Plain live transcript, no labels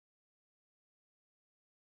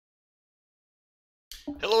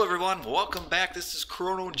Hello everyone, welcome back. This is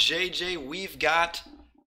Chrono JJ. We've got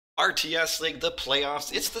RTS League, the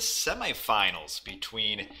playoffs. It's the semifinals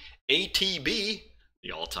between ATB,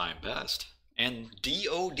 the all-time best, and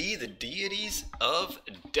DoD, the Deities of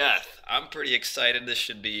Death. I'm pretty excited. This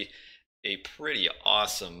should be a pretty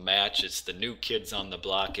awesome match. It's the new kids on the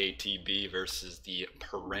block, ATB, versus the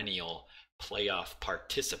perennial playoff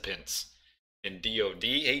participants in DoD.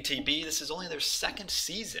 ATB, this is only their second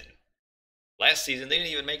season. Last season, they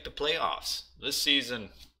didn't even make the playoffs. This season,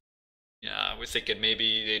 yeah, we're thinking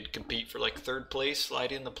maybe they'd compete for like third place,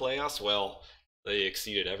 slide in the playoffs. Well, they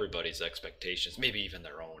exceeded everybody's expectations, maybe even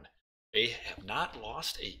their own. They have not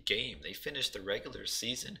lost a game. They finished the regular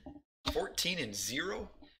season 14-0.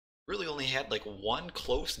 Really only had like one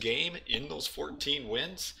close game in those 14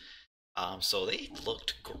 wins. So they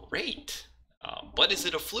looked great. But is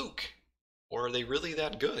it a fluke? Or are they really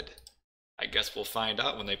that good? I guess we'll find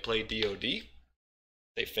out when they play DoD.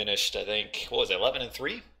 They finished, I think, what was it,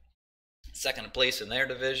 11-3? Second place in their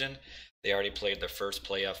division. They already played their first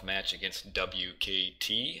playoff match against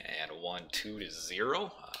WKT and won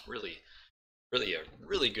 2-0. Really a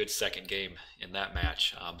really good second game in that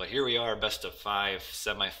match. But here we are, best of 5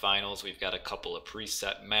 semifinals. We've got a couple of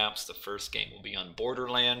preset maps. The first game will be on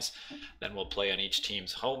Borderlands. Then we'll play on each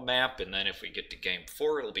team's home map. And then if we get to game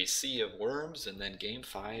 4, it'll be Sea of Worms. And then game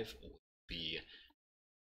 5 will be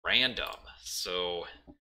random. So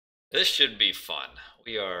this should be fun.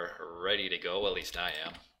 We are ready to go. At least I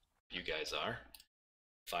am. You guys are.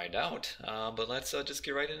 Find out. But let's just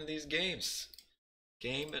get right into these games.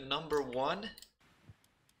 Game number 1,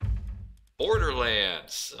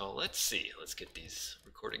 Borderlands. So let's see. Let's get these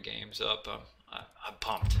recorded games up. I'm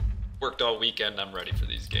pumped. Worked all weekend. I'm ready for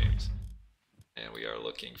these games. And we are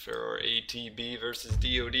looking for our ATB versus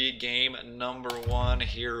DoD game number 1.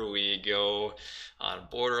 Here we go. On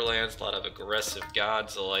Borderlands, a lot of aggressive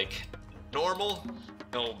gods like normal.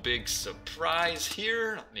 No big surprise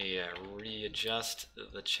here. Let me readjust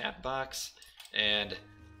the chat box and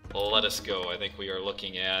let us go. I think we are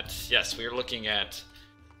looking at, yes, we are looking at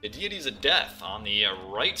the Deities of Death on the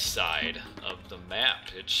right side of the map.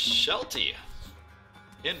 It's Shelty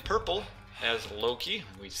in purple as Loki.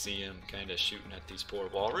 We see him kind of shooting at these poor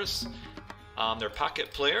walrus. Their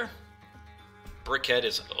pocket player, Brickhead,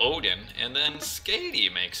 is Odin, and then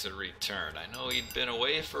Skady makes a return. I know he'd been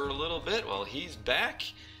away for a little bit. Well, he's back,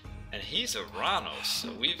 and he's a Ranos.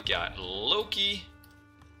 So we've got Loki,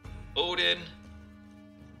 Odin,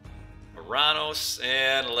 Ranos,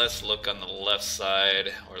 and let's look on the left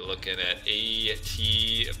side. We're looking at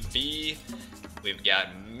ATB. We've got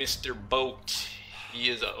Mr. Boat. He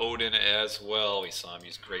is Odin as well. We saw him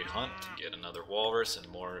use Great Hunt to get another walrus and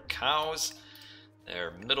more cows.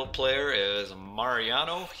 Their middle player is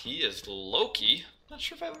Mariano. He is Loki. Not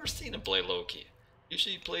sure if I've ever seen him play Loki.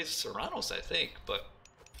 Usually he plays Serranos, I think, but...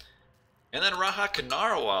 And then Raha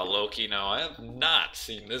Kanarawa Loki. Now, I have not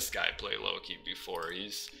seen this guy play Loki before.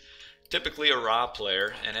 He's typically a Ra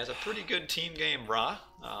player and has a pretty good team game Ra.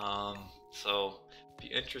 So be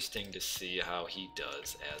interesting to see how he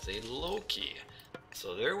does as a Loki.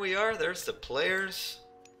 So there we are. There's the players.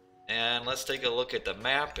 And let's take a look at the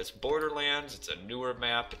map. It's Borderlands. It's a newer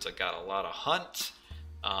map. It's got a lot of hunt.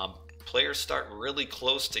 Players start really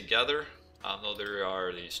close together. Though there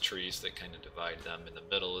are these trees that kind of divide them. In the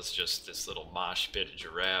middle is just this little mosh pit of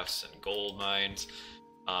giraffes and gold mines.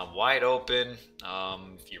 Wide open.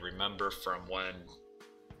 If you remember from when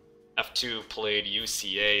F2 played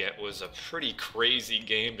UCA, it was a pretty crazy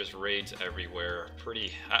game, just raids everywhere.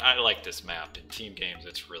 I like this map. In team games,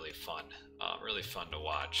 it's really fun. Really fun to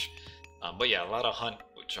watch. But yeah, a lot of hunt,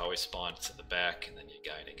 which always spawns to the back, and then you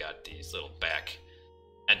kind of got these little back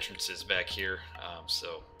entrances back here.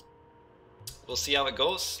 So we'll see how it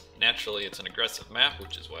goes. Naturally, it's an aggressive map,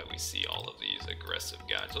 which is why we see all of these aggressive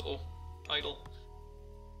guys. Uh-oh, idle.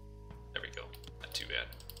 There we go. Not too bad.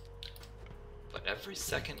 But every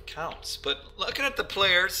second counts. But looking at the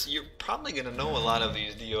players, you're probably going to know a lot of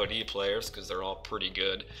these DoD players because they're all pretty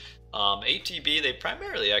good. ATB, they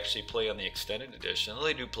primarily actually play on the Extended Edition.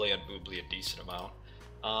 They do play on Boobly a decent amount.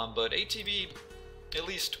 But ATB, at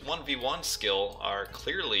least 1v1 skill, are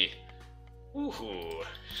clearly... Ooh.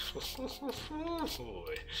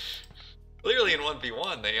 Clearly in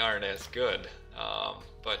 1v1 they aren't as good.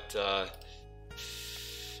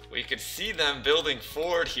 We could see them building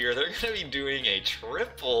forward here. They're going to be doing a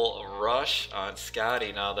triple rush on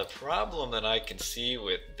Scotty. Now, the problem that I can see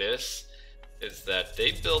with this is that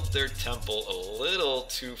they built their temple a little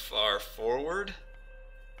too far forward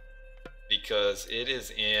because it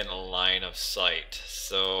is in a line of sight.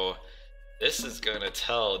 So this is going to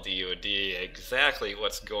tell DoD exactly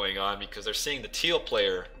what's going on, because they're seeing the teal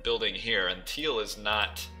player building here, and teal is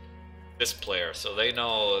not this player, so they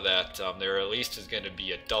know that there at least is going to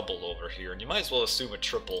be a double over here, and you might as well assume a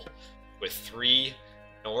triple with 3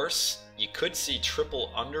 Norse. You could see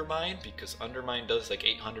triple undermine, because undermine does like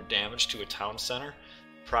 800 damage to a town center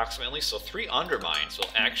approximately, so 3 undermines will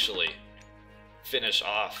actually finish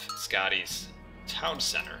off Scotty's town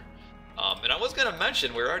center. And I was going to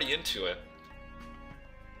mention, we're already into it,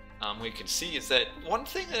 we can see is that one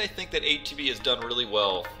thing that I think that ATB has done really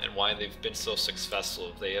well and why they've been so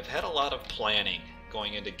successful, they have had a lot of planning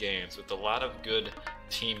going into games with a lot of good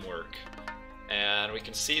teamwork. And we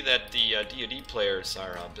can see that the DoD players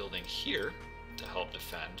are building here to help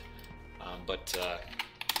defend. But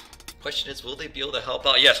question is, will they be able to help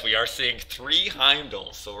out? Yes, we are seeing 3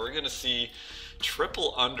 Heimdalls, so we're going to see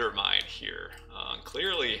triple undermine here.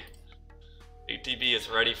 Clearly, ATB is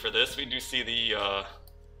ready for this. We do see the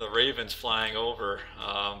Ravens flying over,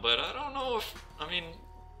 but I don't know if, I mean,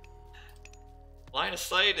 line of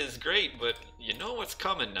sight is great, but you know what's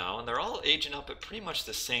coming now, and they're all aging up at pretty much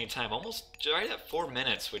the same time, almost right at 4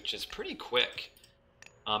 minutes, which is pretty quick.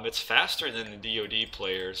 It's faster than the DoD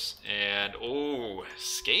players, and oh,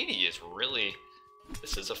 Skady is really,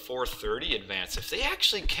 this is a 430 advance. If they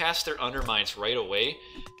actually cast their undermines right away,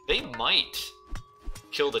 they might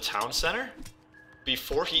kill the town center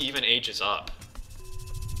before he even ages up.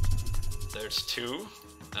 There's 2.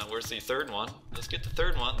 Now where's the 3rd one? Let's get the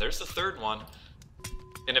 3rd one. There's the 3rd one.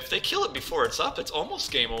 And if they kill it before it's up, it's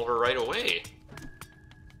almost game over right away.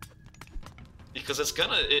 Because it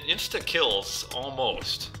insta kills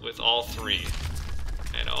almost with all 3.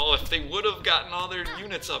 And oh, if they would have gotten all their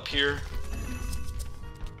units up here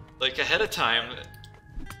like ahead of time,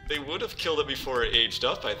 they would have killed it before it aged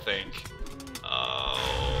up, I think.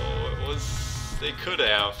 Oh, it was, they could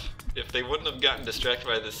have, if they wouldn't have gotten distracted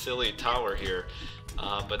by this silly tower here.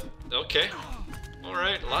 But okay, all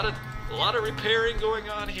right, a lot of repairing going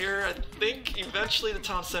on here. I think eventually the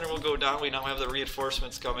town center will go down. We now have the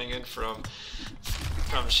reinforcements coming in from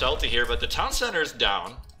Shelty here, but the town center is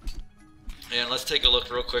down. And let's take a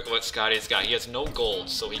look real quick at what Scotty's got. He has no gold,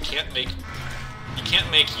 so he can't make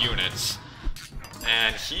units.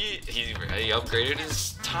 And he upgraded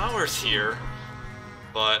his towers here,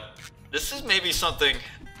 but this is maybe something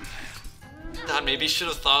that maybe should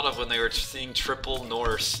have thought of when they were seeing triple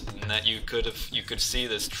Norse, and that you could see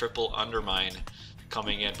this triple undermine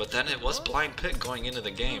coming in. But then it was blind pick going into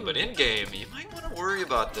the game. But in game, you might want to worry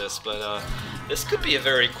about this. But this could be a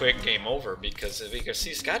very quick game over, because we can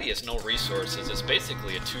see Scotty has no resources. It's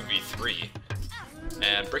basically a 2v3,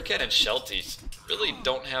 and Brickhead and Shelty really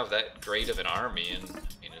don't have that great of an army, and I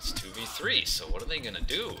mean, it's 2v3, so what are they gonna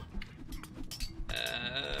do?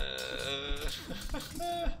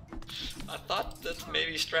 I thought that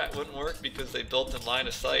maybe strat wouldn't work because they built in line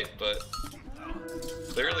of sight, but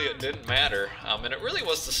clearly it didn't matter. And it really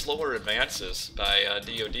was the slower advances by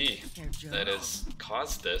DoD that has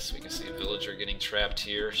caused this. We can see a villager getting trapped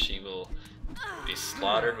here. She will be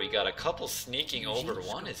slaughtered. We got a couple sneaking over.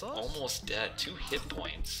 One is almost dead, 2 hit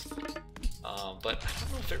points. But I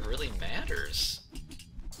don't know if it really matters.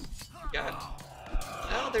 God,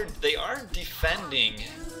 well, they are defending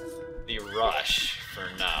the rush for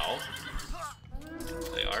now.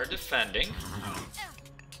 They are defending.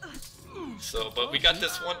 So, but we got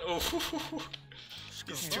this one. Oh,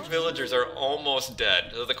 these 2 villagers are almost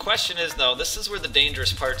dead. So the question is, though, this is where the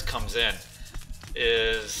dangerous part comes in,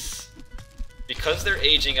 is because they're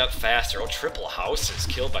aging up faster. Oh, triple houses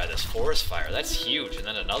killed by this forest fire. That's huge. And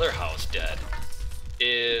then another house dead.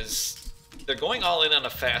 Is they're going all in on a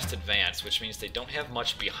fast advance, which means they don't have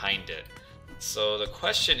much behind it. So the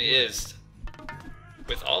question is,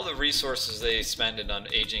 with all the resources they spend on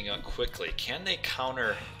aging up quickly, can they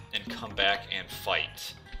counter and come back and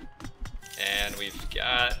fight? And we've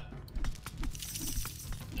got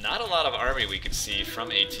not a lot of army we could see from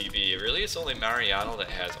ATB. Really, it's only Mariano that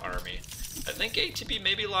has army. I think ATB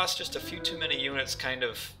maybe lost just a few too many units kind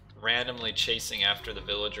of randomly chasing after the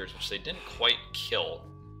villagers, which they didn't quite kill.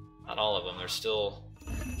 Not all of them. There's still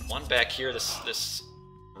one back here. This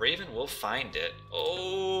Raven will find it.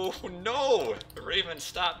 Oh no! The Raven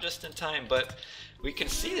stopped just in time, but we can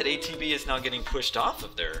see that ATB is now getting pushed off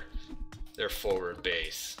of their forward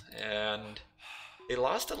base, and they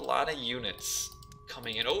lost a lot of units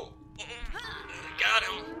coming in. Oh, got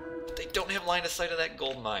him! They don't have line of sight of that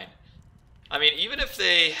gold mine. I mean, even if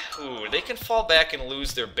they can fall back and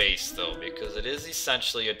lose their base though, because it is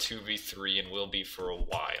essentially a 2v3 and will be for a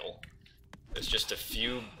while. There's just a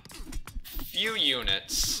few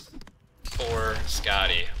units for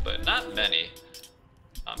Scotty, but not many.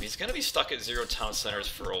 He's going to be stuck at 0 town centers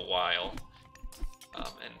for a while.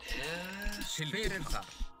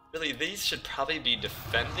 Really, these should probably be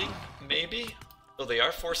defending, maybe? Though they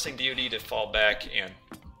are forcing DoD to fall back and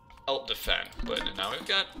out-defend. But now we've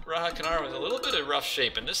got Raha Kanara with a little bit of rough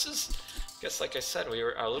shape. And this is, I guess like I said, we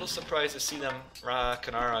were a little surprised to see them, Raha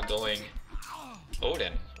Kanara, going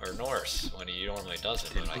Odin or Norse when he normally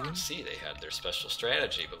doesn't. But I can see they had their special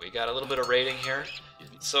strategy. But we got a little bit of raiding here.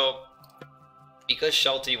 So, because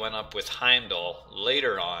Sheltie went up with Heimdall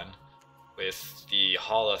later on with the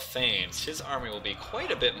Hall of Thanes, his army will be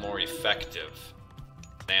quite a bit more effective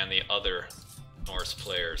than the other Norse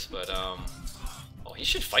players. But, oh, he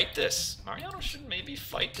should fight this. Mariano should maybe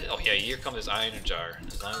fight it. Oh yeah, here comes his Einjar.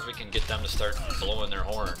 As long as we can get them to start blowing their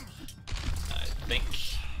horn. I think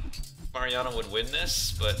Mariano would win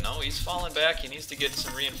this, but no, he's falling back. He needs to get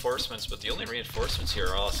some reinforcements, but the only reinforcements here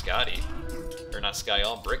are all Scotty. Or not Scotty,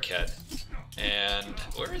 all Brickhead. And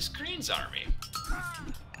where is Green's army?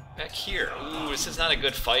 Back here. Ooh, this is not a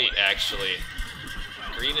good fight, actually.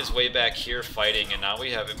 Green is way back here fighting, and now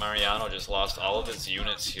we have Mariano just lost all of his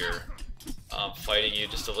units here. Fighting you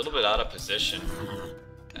just a little bit out of position.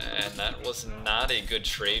 And that was not a good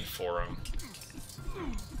trade for him.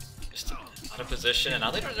 Just out of position, and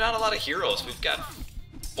now there's not a lot of heroes. We've got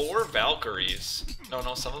 4 Valkyries. No,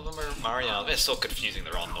 some of them are Mariano. It's so confusing,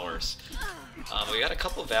 they're all Norse. We got a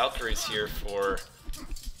couple Valkyries here for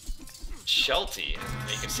Sheltie.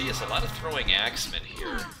 You can see it's a lot of throwing axemen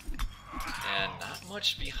here. And not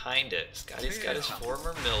much behind it. Scotty's got his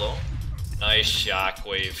former Millo. Nice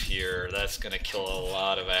shockwave here. That's gonna kill a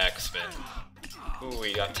lot of axemen. Ooh,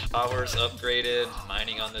 we got towers upgraded.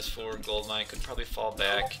 Mining on this forward gold mine could probably fall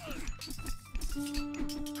back.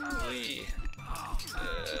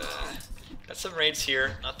 Got some raids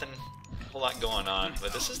here. Nothing a whole lot going on,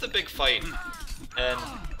 but this is the big fight. And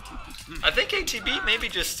I think ATB maybe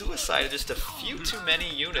just suicided just a few too many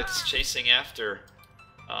units chasing after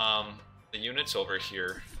the units over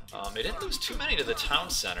here. They didn't lose too many to the town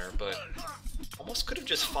center, but almost could have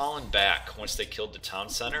just fallen back once they killed the town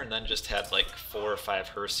center and then just had like 4 or 5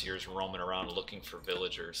 Hersiers roaming around looking for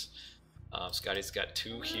villagers. Scotty's got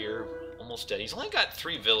 2 here, almost dead. He's only got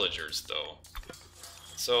 3 villagers though.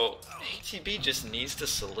 So ATB just needs to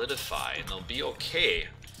solidify and they'll be okay.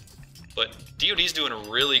 But DoD's doing a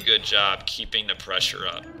really good job keeping the pressure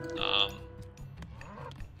up.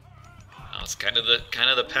 It's kind of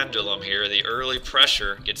the pendulum here. The early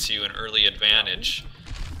pressure gets you an early advantage.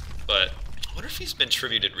 But I wonder if he's been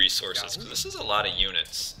tributed resources, because this is a lot of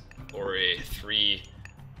units for a 3-vil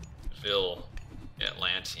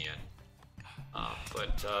Atlantean.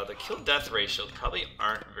 But the kill-death ratios probably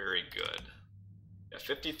aren't very good. Yeah,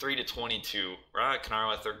 53 to 22.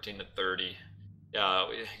 Kanara 13 to 30. Yeah,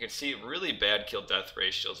 you can see really bad kill-death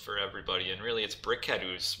ratios for everybody, and really it's Brickhead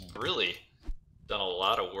who's really done a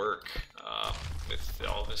lot of work with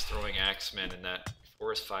all of his throwing axemen, and that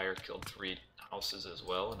forest fire killed 3 houses as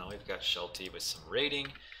well. And now we've got Sheltie with some raiding.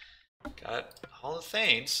 Got Hall of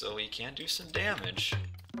Thanes, so he can do some damage.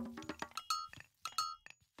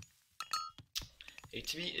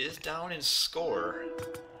 ATB is down in score,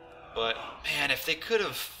 but man, if they could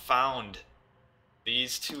have found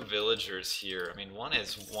these 2 villagers here, I mean, one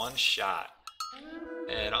is 1 shot.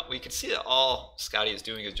 And we can see that all Scotty is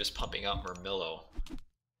doing is just pumping out Murmillo.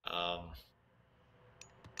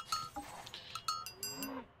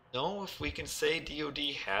 No, if we can say DoD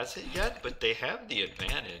has it yet, but they have the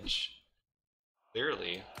advantage.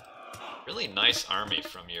 Clearly. Really nice army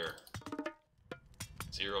from your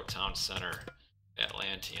 0 town center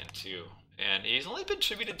Atlantean too. And he's only been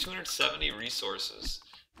tributed 270 resources.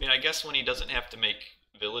 I mean, I guess when he doesn't have to make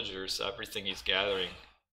villagers, everything he's gathering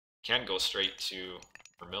can go straight to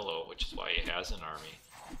Murmillo, which is why he has an army.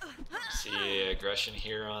 See aggression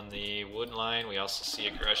here on the wood line. We also see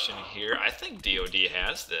aggression here. I think DoD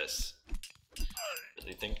has this.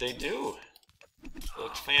 Really think they do.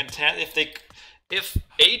 Looks fantastic. If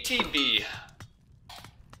ATB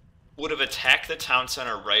would have attacked the town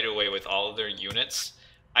center right away with all of their units,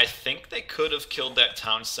 I think they could have killed that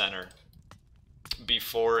town center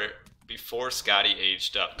before Scotty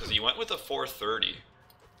aged up, because he went with a 430.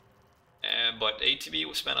 But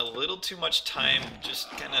ATB spent a little too much time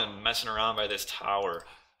just kind of messing around by this tower.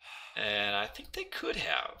 And I think they could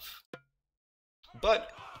have.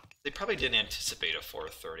 But they probably didn't anticipate a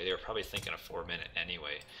 430. They were probably thinking a 4-minute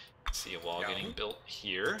anyway. See a wall getting built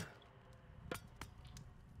here.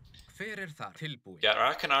 Got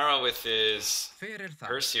Rakanara with his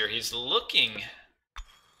Hersier. He's looking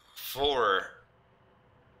for...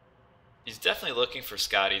 He's definitely looking for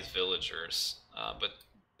Scotty's villagers. But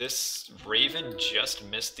this Raven just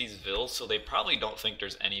missed these vills, so they probably don't think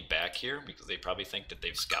there's any back here because they probably think that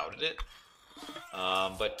they've scouted it.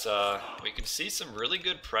 But we can see some really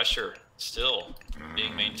good pressure still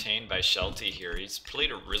being maintained by Shelty here. He's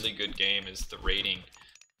played a really good game as the rating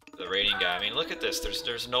guy. I mean, look at this.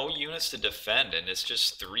 There's no units to defend, and it's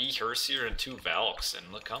just 3 Hersier and 2 Valks,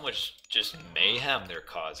 and look how much just mayhem they're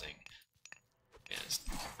causing. And it's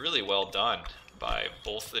really well done by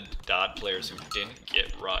both the DoD players who didn't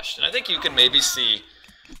get rushed. And I think you can maybe see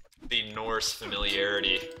the Norse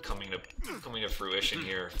familiarity coming to fruition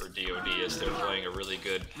here for DoD as they're playing a really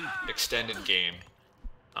good extended game.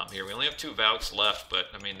 Here we only have 2 Valks left, but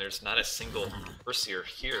I mean there's not a single Hersier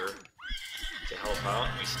here to help out.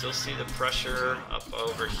 We still see the pressure up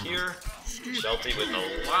over here. Shelty with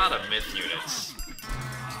a lot of myth units.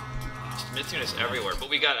 Just myth units everywhere, but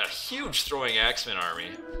we got a huge throwing axeman army,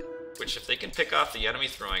 which if they can pick off the enemy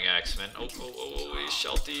throwing axeman,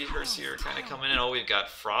 Shelty, Hersier kind of coming in. Oh, we've got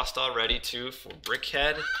Frost already too for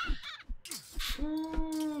Brickhead.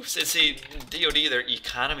 See, DoD, their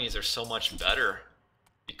economies are so much better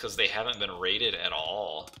because they haven't been raided at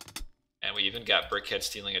all. And we even got Brickhead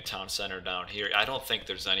stealing a town center down here. I don't think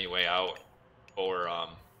there's any way out for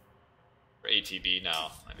ATB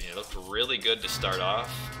now. I mean, it looked really good to start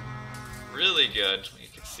off. Really good. You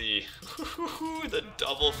can see the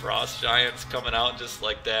double Frost Giants coming out just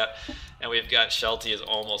like that. And we've got Shelty is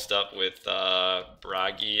almost up with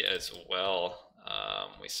Bragi as well.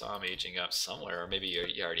 We saw him aging up somewhere, or maybe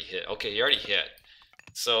he already hit. Okay, he already hit.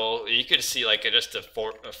 So you could see like just a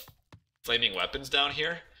flaming weapons down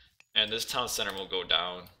here, and this town center will go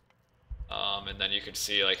down. And then you could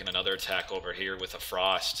see like in another attack over here with a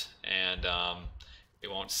Frost, and we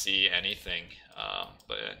won't see anything.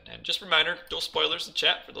 And just a reminder, no spoilers in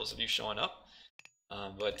chat for those of you showing up.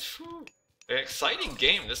 But an exciting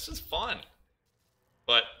game. This is fun.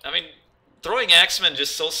 But I mean, throwing axemen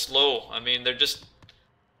just so slow. I mean, they're just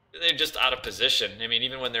out of position. I mean,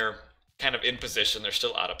 even when they're kind of in position, they're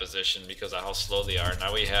still out of position because of how slow they are.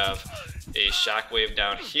 Now we have a shockwave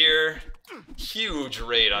down here. Huge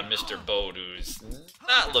raid on Mr. Bode, who's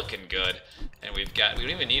not looking good. And we don't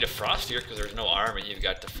even need a Frost here because there's no army. You've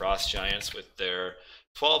got the Frost Giants with their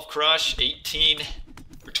 12 crush, 18,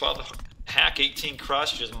 or 12 hack, 18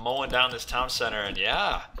 crush, just mowing down this town center. And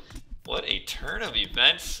yeah, what a turn of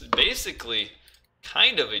events. Basically,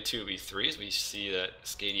 kind of a 2v3 as we see that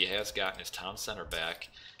Skady has gotten his town center back.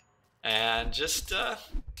 And just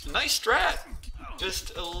nice strat.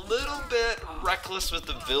 Just a little bit reckless with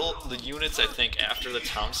the units, I think, after the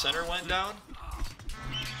town center went down.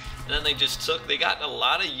 And then they got a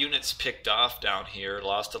lot of units picked off down here,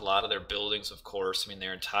 lost a lot of their buildings, of course. I mean,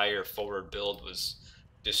 their entire forward build was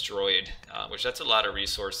destroyed, which that's a lot of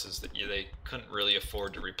resources that they couldn't really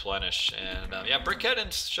afford to replenish. And yeah, Brickhead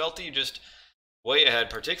and Shelty just way ahead,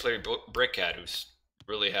 particularly Brickhead, who's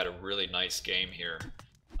really had a really nice game here.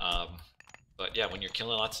 But yeah, when you're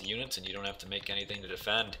killing lots of units and you don't have to make anything to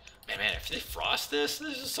defend, man, if they frost this,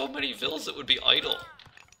 there's just so many vills that would be idle.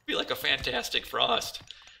 It'd be like a fantastic frost.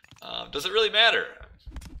 Does it really matter?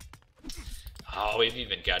 Oh, we've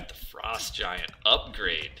even got the Frost Giant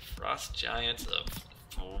upgrade. Frost Giants of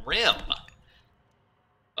Rim.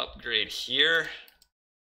 Upgrade here.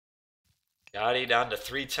 Got down to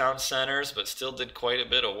 3 town centers, but still did quite a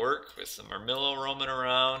bit of work with some Armillo roaming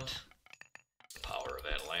around. The power of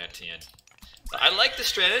Atlantean. I like the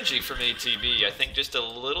strategy from ATB. I think just a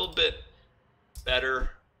little bit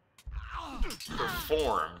better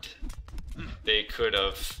performed. They could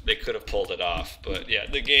have pulled it off, but yeah,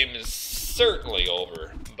 the game is certainly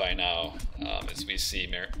over by now. As we see,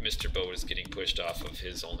 Mr. Bode is getting pushed off of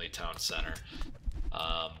his only town center,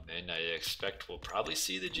 and I expect we'll probably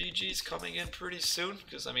see the GGs coming in pretty soon.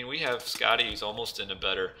 Because I mean, we have Scotty who's almost in a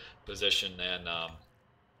better position than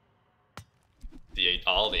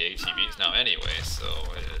all the ATBs now anyway. So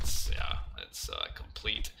it's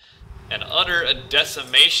complete and utter a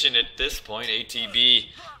decimation at this point. ATB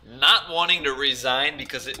not wanting to resign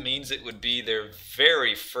because it means it would be their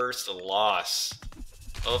very first loss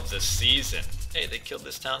of the season. Hey, they killed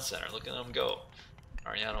this town center. Look at them go.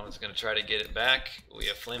 Ariano is going to try to get it back. We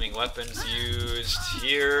have flaming weapons used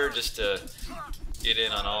here just to get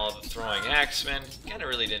in on all the throwing axemen. Kind of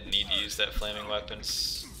really didn't need to use that flaming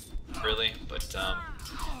weapons, really, but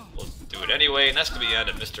we'll do it anyway. And that's going to be the end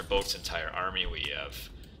of Mr. Boat's entire army. We have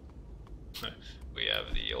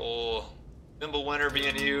the old Thimble Winter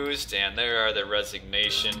being used, and there are the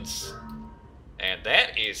resignations. And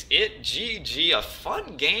that is it. GG. A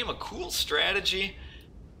fun game, a cool strategy.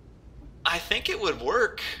 I think it would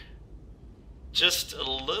work. Just a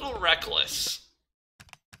little reckless.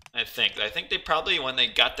 I think they probably, when they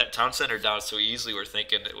got that town center down so easily, were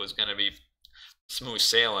thinking it was going to be smooth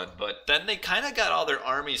sailing. But then they kind of got all their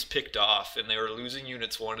armies picked off, and they were losing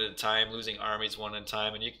units one at a time, losing armies one at a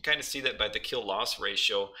time, and you can kind of see that by the kill-loss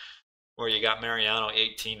ratio, where you got Mariano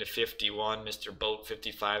 18 to 51, Mr. Boat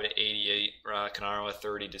 55 to 88, Kanarawa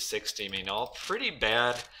 30 to 60. I mean, all pretty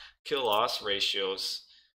bad kill-loss ratios.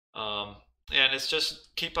 And it's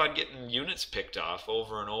just keep on getting units picked off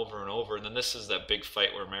over and over and over. And then this is that big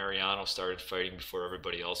fight where Mariano started fighting before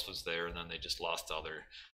everybody else was there, and then they just lost all their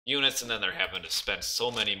units, and then they're having to spend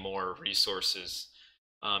so many more resources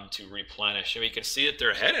to replenish. And we can see that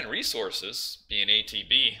they're ahead in resources, being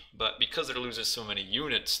ATB, but because they're losing so many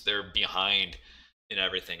units, they're behind in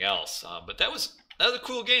everything else. But that was a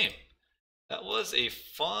cool game. That was a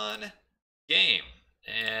fun game.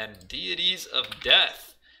 And Deities of Death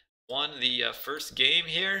won the first game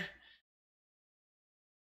here.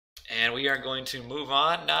 And we are going to move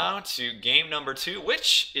on now to game number 2,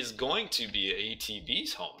 which is going to be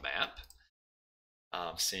ATB's home map,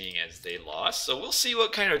 seeing as they lost. So we'll see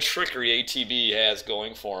what kind of trickery ATB has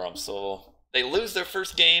going for them. So they lose their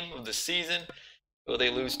first game of the season. Will they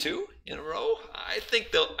lose 2 in a row? I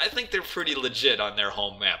think they're pretty legit on their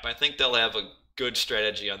home map. I think they'll have a good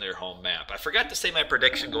strategy on their home map. I forgot to say my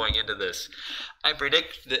prediction going into this. My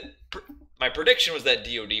prediction was that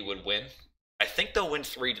DoD would win. I think they'll win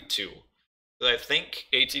 3-2. I think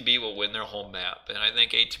ATB will win their home map, and I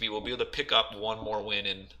think ATB will be able to pick up one more win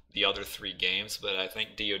in the other 3 games, but I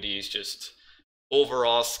think DoD's just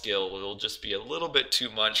overall skill will just be a little bit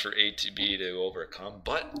too much for ATB to overcome,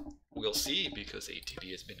 but we'll see, because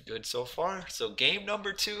ATB has been good so far. So game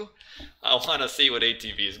number 2, I want to see what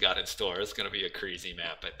ATB's got in store. It's going to be a crazy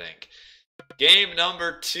map, I think. Game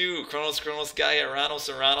number 2, Kronos Gaia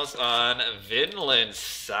Ranos on Vinland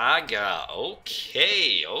Saga.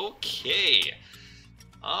 Okay.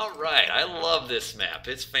 All right, I love this map.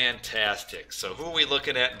 It's fantastic. So who are we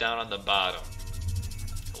looking at down on the bottom?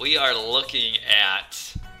 We are looking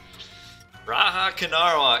at Raha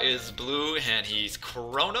Kanarawa is blue, and he's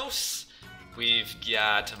Kronos. We've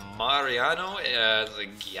got Mariano as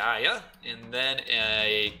Gaia, and then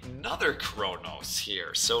another Kronos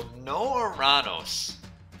here. So no Aranos.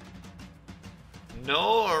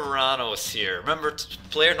 No Aranos here. Remember,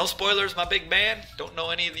 player, no spoilers, my big man. Don't know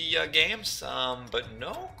any of the games, but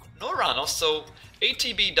no Aranos. So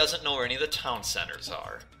ATB doesn't know where any of the town centers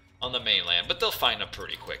are on the mainland, but they'll find them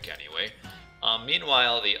pretty quick anyway.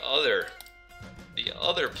 Meanwhile, the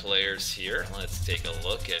other players here, let's take a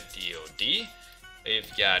look at DoD.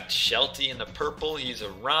 We've got Shelty in the purple, he's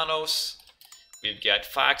Aranos. We've got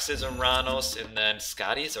Fox as Aranos, and then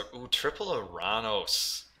Scotty's triple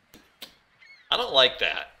Aranos. I don't like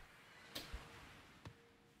that.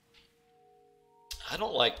 I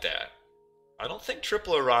don't think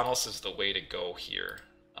triple Aranos is the way to go here.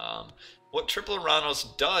 What triple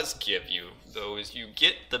Aranos does give you, though, is you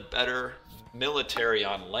get the better military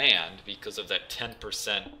on land because of that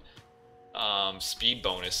 10% speed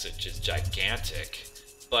bonus, which is gigantic.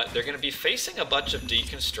 But they're going to be facing a bunch of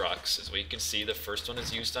deconstructs. As we can see, the first one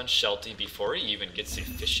is used on Shelty before he even gets a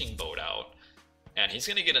fishing boat out. And he's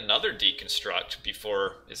going to get another deconstruct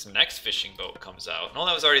before his next fishing boat comes out. No,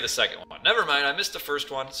 that was already the second one. Never mind, I missed the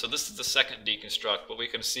first one. So this is the second deconstruct, but we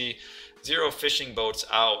can see 0 fishing boats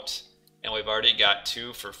out, and we've already got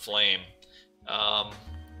 2 for Flame. Yeah,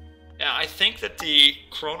 I think that the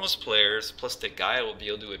Kronos players plus the Gaia will be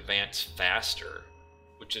able to advance faster,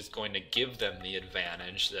 which is going to give them the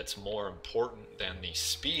advantage that's more important than the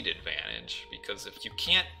speed advantage. Because if you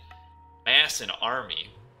can't mass an army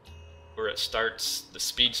where the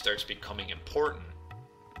speed starts becoming important,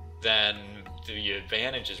 then the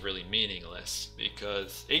advantage is really meaningless,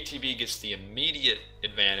 because ATB gets the immediate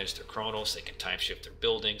advantage to Kronos. They can time shift their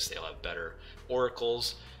buildings, they'll have better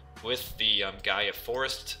oracles. With the Gaia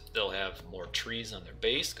Forest, they'll have more trees on their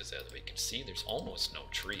base, because as we can see, there's almost no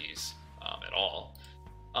trees at all.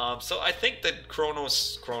 So I think that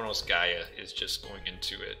Kronos Gaia is just going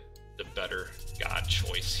into it the better god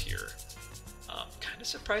choice here. Kind of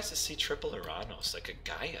surprised to see triple Aranos. Like, a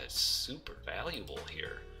Gaia is super valuable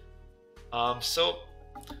here. So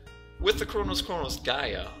with the Kronos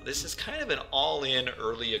Gaia, this is kind of an all-in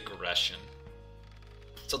early aggression.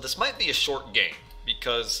 So this might be a short game,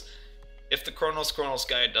 because if the Kronos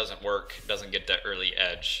Gaia doesn't work, doesn't get that early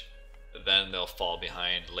edge, then they'll fall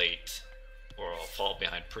behind late, or they'll fall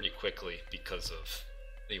behind pretty quickly because of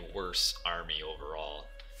the worse army overall.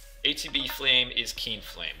 ATB Flame is Keen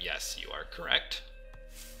Flame. Yes, you are correct.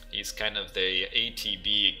 He's kind of the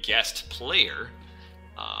ATB guest player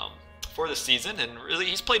for the season, and really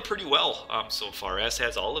he's played pretty well so far, as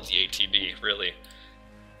has all of the ATB, really.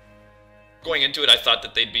 Going into it, I thought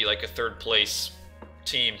that they'd be like a third place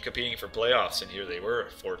team competing for playoffs, and here they were,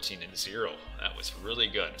 14-0. That was really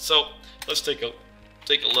good. So let's take a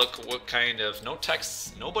look at what kind of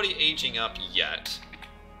nobody aging up yet.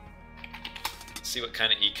 Let's see what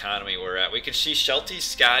kind of economy we're at. We can see Shelty,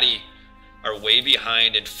 Scotty are way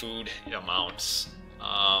behind in food amounts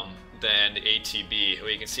than ATB.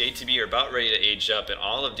 We can see ATB are about ready to age up, and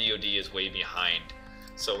all of DoD is way behind.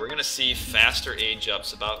 So we're gonna see faster age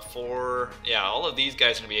ups, about 4. Yeah, all of these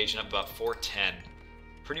guys are gonna be aging up about 410.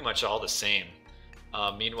 Pretty much all the same.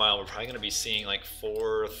 Meanwhile, we're probably gonna be seeing like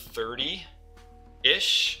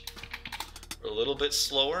 430-ish, or a little bit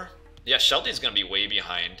slower. Yeah, Shelty's gonna be way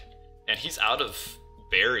behind, and he's out of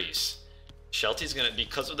berries. Shelty's gonna,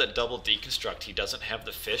 because of that double deconstruct, he doesn't have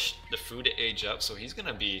the food to age up, so he's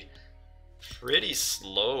gonna be pretty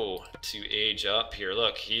slow to age up here.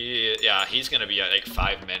 Look, he's gonna be at like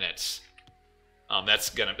 5 minutes. That's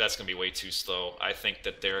gonna be way too slow. I think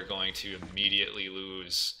that they're going to immediately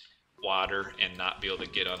lose water and not be able to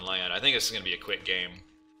get on land. I think this is gonna be a quick game.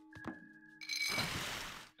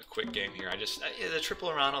 A quick game here. The triple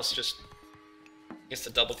Oranos just gets the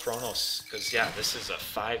double Chronos, because yeah, this is a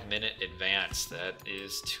 5-minute advance. That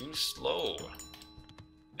is too slow.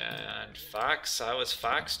 And Fox, how is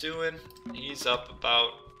Fox doing? He's up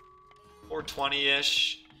about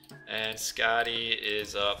 420-ish, and Scotty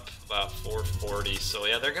is up about 440. So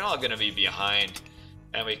yeah, they're all gonna be behind,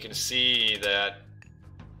 and we can see that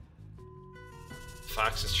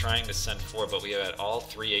Fox is trying to send 4, but we have all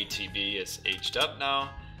 3 ATB is aged up now.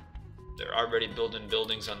 They're already building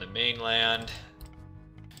buildings on the mainland.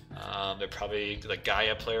 They're probably, the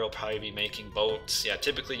Gaia player will probably be making boats. Yeah,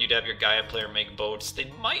 typically you'd have your Gaia player make boats.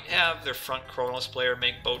 They might have their front Chronos player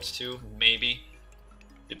make boats too, maybe,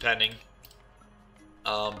 depending.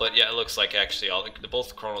 But yeah, it looks like actually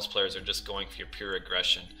both Chronos players are just going for pure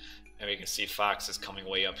aggression. And we can see Fox is coming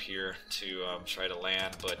way up here to try to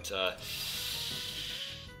land, but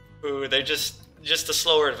they're just the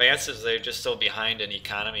slower advances. They're just so behind in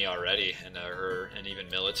economy already, and even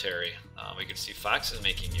military. We can see Fox is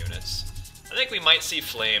making units. I think we might see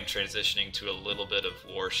Flame transitioning to a little bit of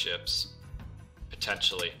warships,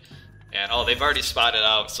 potentially. And oh, they've already spotted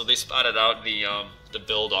out. So they spotted out the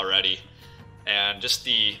build already, and just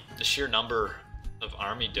the sheer number of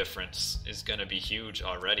army difference is going to be huge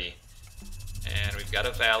already. And we've got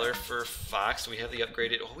a Valor for Fox. We have the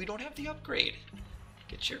upgraded. Oh, we don't have the upgrade.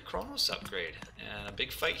 Get your Chronos upgrade. And a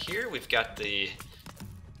big fight here. We've got the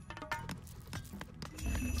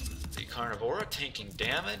Carnivora tanking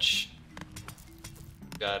damage.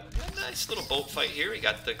 We've got a nice little boat fight here. We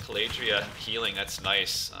got the Caladria healing. That's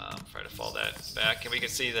nice. Try to fall that back. And we can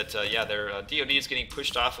see that, yeah, their DoD is getting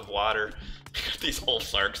pushed off of water. These old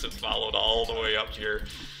Larks have followed all the way up here.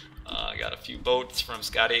 Got a few boats from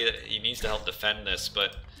Scotty. He needs to help defend this,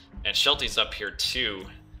 and Shelty's up here too.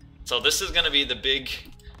 So this is going to be the big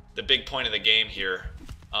point of the game here.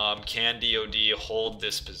 Can DoD hold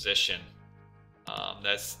this position?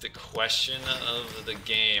 That's the question of the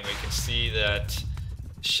game. We can see that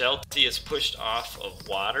Shelty is pushed off of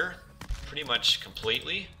water pretty much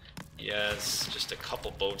completely. He has just a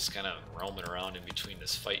couple boats kind of roaming around in between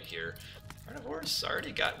this fight here. Carnivore's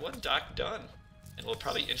already got one dock done, and we'll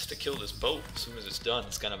probably insta-kill this boat as soon as it's done.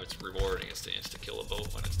 It's kind of its reward, I guess, to insta-kill a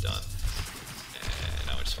boat when it's done. And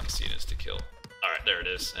now I just want to see an insta-kill. Alright, there it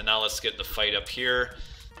is. And now let's get the fight up here.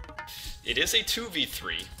 It is a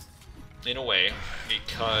 2v3, in a way,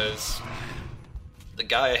 because the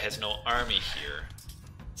Gaia has no army here.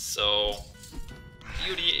 So,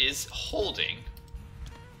 DoD is holding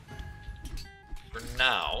for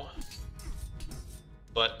now,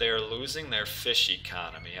 but they're losing their fish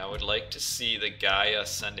economy. I would like to see the Gaia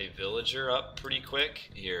send a villager up pretty quick.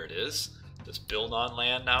 Here it is. Just build on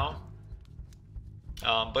land now.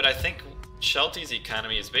 But I think Shelty's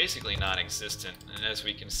economy is basically non-existent, and as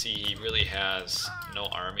we can see, he really has no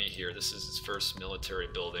army here. This is his first military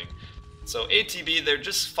building. So ATB, they're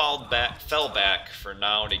just fell back for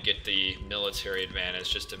now to get the military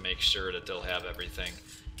advantage, just to make sure that they'll have everything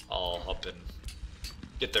all up and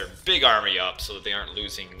get their big army up so that they aren't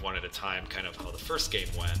losing one at a time, kind of how the first game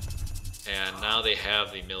went. And now they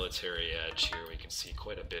have the military edge here. We can see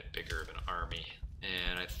quite a bit bigger of an army.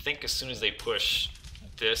 And I think as soon as they push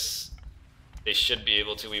this, they should be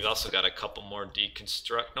able to. We've also got a couple more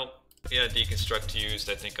deconstruct. Nope. Yeah, deconstruct used,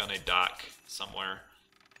 I think, on a dock somewhere.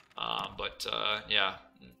 Yeah,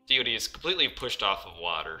 DoD is completely pushed off of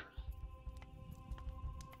water.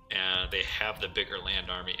 And they have the bigger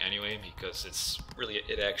land army anyway, because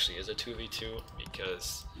it actually is a 2v2,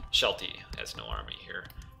 because Shelty has no army here.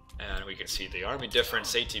 And we can see the army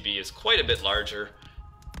difference. ATB is quite a bit larger.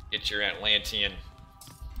 Get your Atlantean.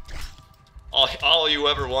 All you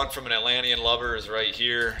ever want from an Atlantean lover is right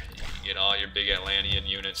here. You can get all your big Atlantean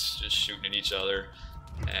units just shooting at each other.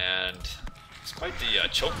 And it's quite the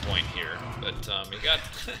choke point here. But you got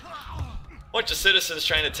a bunch of citizens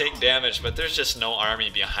trying to take damage, but there's just no army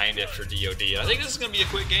behind it for DoD. I think this is going to be a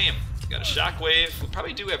quick game. Got a shockwave. We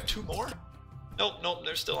probably do have 2 more. Nope,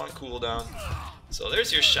 they're still on cooldown. So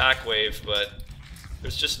there's your shockwave, but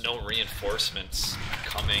there's just no reinforcements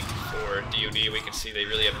coming for DoD. We can see they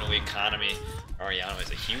really have no economy. Ariano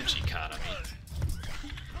has a huge economy,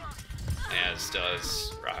 as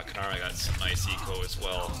does Rakanara. Got some nice eco as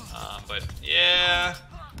well. But yeah,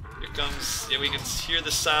 here comes. Yeah, we can hear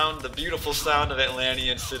the sound, the beautiful sound of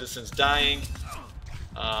Atlantean citizens dying.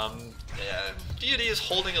 Yeah, DoD is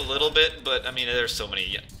holding a little bit, but I mean, there's so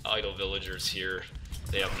many idle villagers here.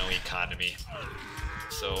 They have no economy,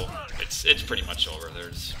 so it's pretty much over.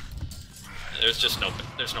 There's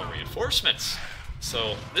no reinforcements.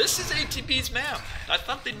 So this is ATB's map. I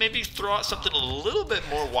thought they'd maybe throw out something a little bit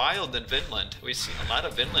more wild than Vinland. We've seen a lot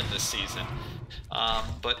of Vinland this season,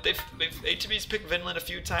 but ATB's picked Vinland a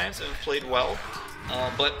few times and have played well.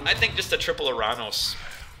 But I think just a triple Aranos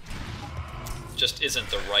just isn't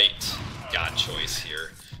the right god choice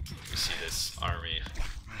here. We see this army,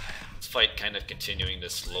 this fight kind of continuing to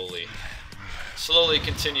slowly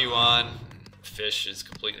continue on. Fish is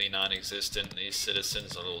completely non-existent. These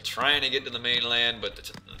citizens are trying to get to the mainland, but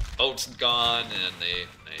the boat's gone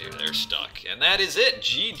and they're stuck. And that is it.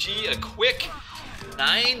 GG, a quick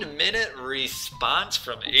 9-minute response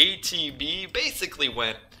from ATB. Basically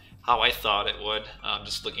went how I thought it would.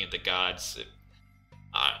 Just looking at the gods.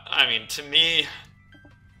 I mean, to me,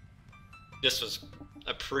 this was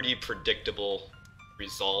a pretty predictable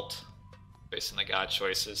result based on the god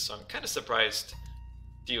choices. So I'm kind of surprised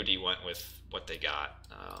DoD went with what they got.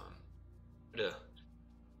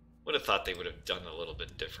 Would have thought they would have done a little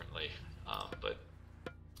bit differently, but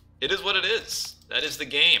it is what it is. That is the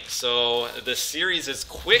game. So the series is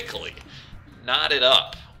quickly knotted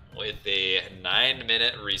up with a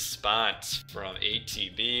 9-minute response from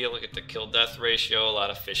ATB. Look at the kill-death ratio. A lot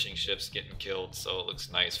of fishing ships getting killed, so it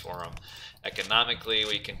looks nice for them. Economically,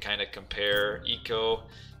 we can kind of compare eco,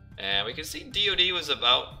 and we can see DoD was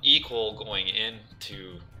about equal going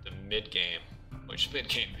into the mid-game. Which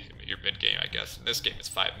mid-game? Your mid-game, I guess. In this game, it's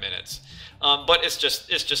 5 minutes. But it's just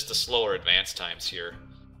the slower advance times here.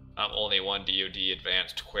 Only one DoD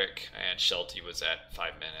advanced quick, and Sheltie was at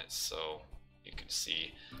 5 minutes. So you can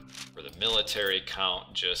see where the military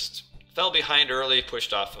count just fell behind early,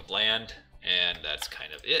 pushed off of land, and that's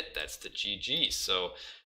kind of it. That's the GG. So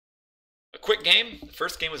a quick game. The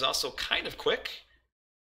first game was also kind of quick.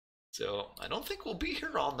 So I don't think we'll be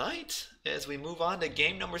here all night as we move on to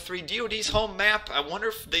game number 3. DoD's home map. I wonder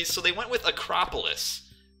if they went with Acropolis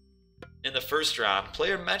in the first round.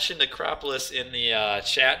 Player mentioned Acropolis in the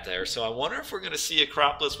chat there, so I wonder if we're going to see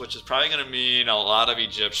Acropolis, which is probably going to mean a lot of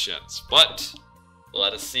Egyptians. But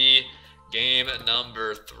let us see game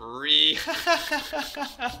number 3.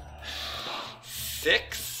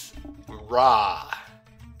 6 Ra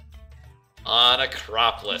on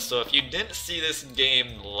Acropolis. So if you didn't see this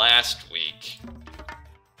game last week,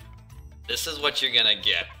 this is what you're gonna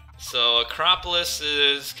get. So Acropolis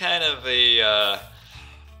is kind of a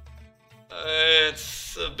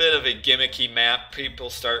it's a bit of a gimmicky map. People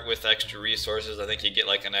start with extra resources. I think you get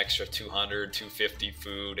like an extra 200, 250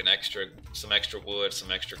 food, some extra wood, some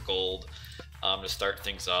extra gold to start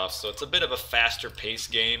things off. So it's a bit of a faster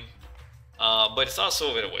paced game. But it's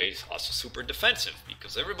also, in a way, also super defensive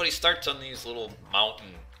because everybody starts on these little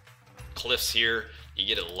mountain cliffs here. You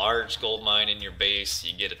get a large gold mine in your base.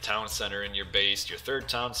 You get a town center in your base. Your third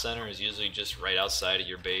town center is usually just right outside of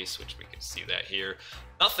your base, which we can see that here.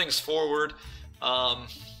 Nothing's forward.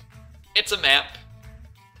 It's a map.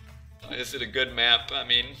 Is it a good map? I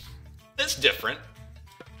mean, it's different.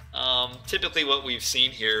 Typically what we've seen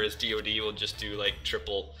here is DoD will just do like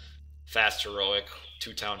triple fast heroic,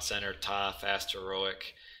 2 town center, fast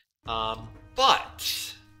heroic.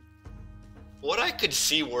 But what I could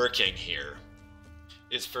see working here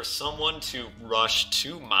is for someone to rush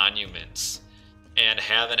 2 monuments and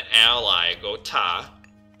have an ally go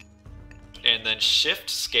and then shift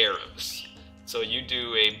scarabs. So you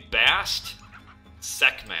do a Bast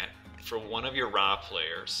Sekhmet for one of your Ra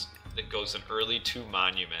players that goes an early 2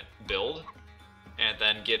 monument build, and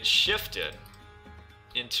then get shifted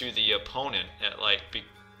into the opponent at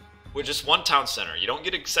with just 1 town center. You don't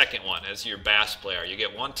get a second one as your Bass player. You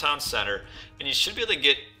get 1 town center, and you should be able to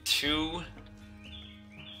get two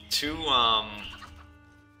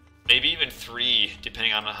maybe even 3,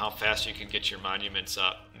 depending on how fast you can get your monuments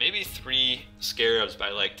up. Maybe 3 scarabs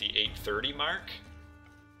by like the 8:30 mark.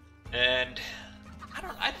 And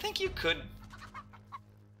I think it could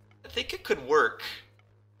work.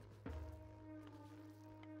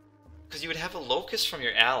 Because you would have a locust from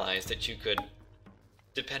your allies that you could,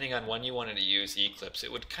 depending on when you wanted to use Eclipse,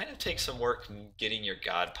 it would kind of take some work getting your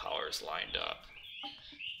god powers lined up.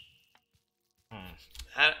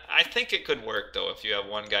 I think it could work though if you have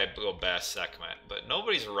one guy go Bast segment, but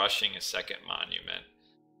nobody's rushing a second monument.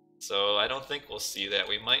 So I don't think we'll see that.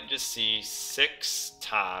 We might just see 6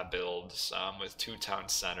 Ta builds with 2 town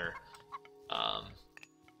center.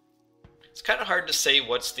 It's kind of hard to say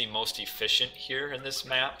what's the most efficient here in this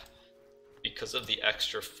map because of the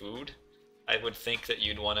extra food. I would think that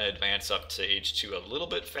you'd want to advance up to age 2 a little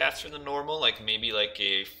bit faster than normal, like maybe like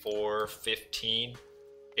a 4:15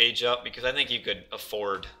 age up, because I think you could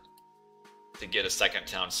afford to get a second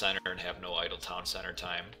town center and have no idle town center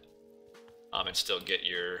time, and still get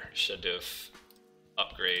your Shaduf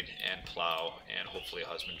upgrade and plow and hopefully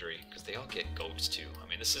husbandry, because they all get goats too. I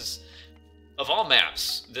mean, this is, of all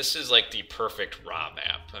maps, this is like the perfect raw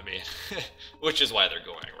map. I mean, which is why they're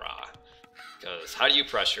going raw. Because how do you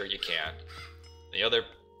pressure? You can't. The other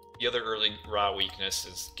early raw weakness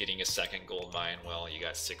is getting a second gold mine. Well, you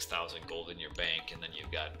got 6,000 gold in your bank, and then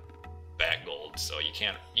you've got back gold, so you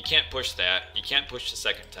can't push that. You can't push the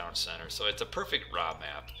second town center. So it's a perfect raw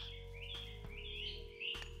map.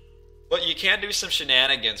 But you can do some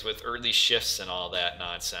shenanigans with early shifts and all that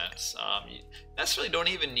nonsense. You necessarily don't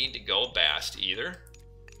even need to go Bast either.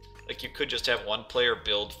 Like, you could just have one player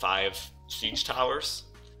build 5 siege towers,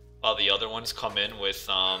 while the other ones come in with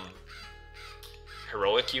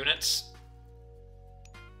heroic units,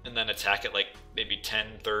 and then attack at like maybe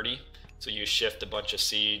 10:30. So you shift a bunch of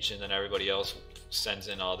siege, and then everybody else sends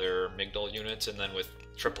in all their Migdal units, and then with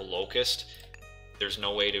triple locust, there's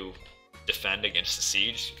no way to defend against the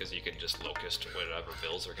siege because you can just locust whatever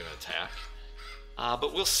bills are going to attack.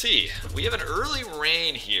 But we'll see. We have an early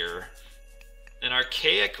rain here, an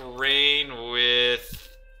archaic rain with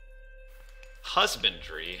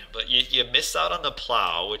husbandry, but you miss out on the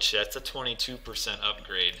plow, which that's a 22%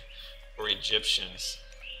 upgrade for Egyptians.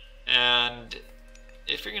 And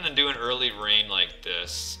if you're gonna do an early rain like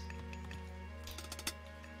this,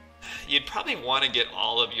 you'd probably want to get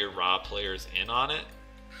all of your raw players in on it.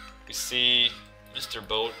 We see Mr.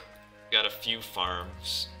 Boat got a few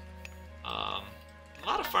farms, a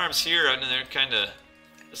lot of farms here, and they're kind of,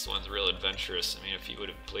 this one's real adventurous. I mean, if he would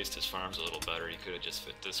have placed his farms a little better, he could have just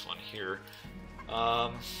fit this one here.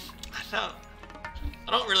 I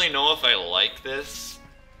don't really know if I like this.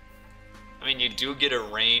 I mean, you do get a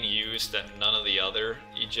rain used that none of the other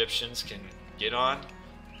Egyptians can get on,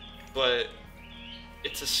 but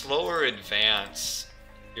it's a slower advance.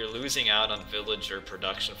 You're losing out on villager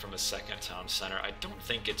production from a second town center. I don't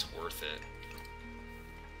think it's worth it.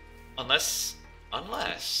 Unless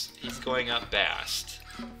he's going up Bast.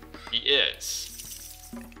 He is.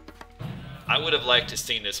 I would have liked to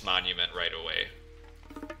seen this monument right away.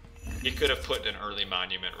 He could have put an early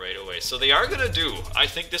monument right away. So they are going to do, I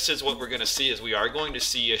think this is what we're going to see, is we are going to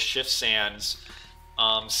see a Shift Sands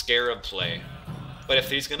Scarab play. But if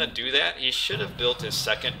he's going to do that, he should have built his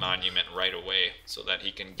second monument right away so that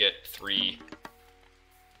he can get 3.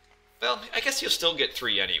 Well, I guess he'll still get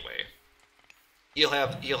 3 anyway. He'll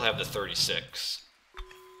have the 36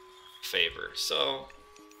 favor. So,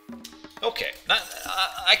 okay,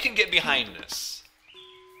 I can get behind this.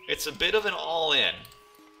 It's a bit of an all-in.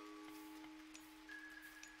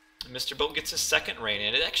 Mr. Boat gets his second rain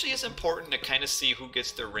in. It actually is important to kind of see who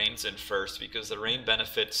gets their rains in first, because the rain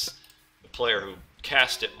benefits the player who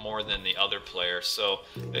cast it more than the other player. So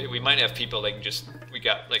we might have people like we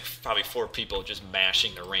got like probably 4 people just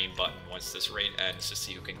mashing the rain button once this rain ends to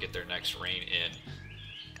see who can get their next rain in.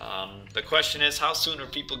 The question is, how soon are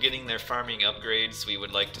people getting their farming upgrades? We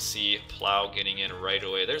would like to see plow getting in right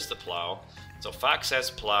away. There's the plow. So Fox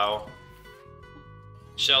has plow.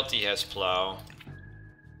 Shelty has plow.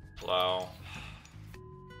 Plow.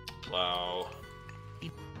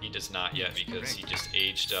 He does not yet because he just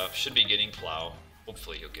aged up. Should be getting plow.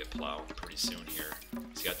 Hopefully he'll get plow pretty soon here.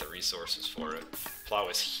 He's got the resources for it. Plow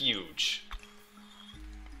is huge.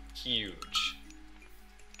 Huge.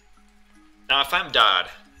 Now if I'm DoD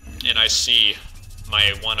and I see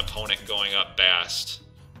my one opponent going up Bast,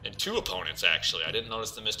 and 2 opponents actually, I didn't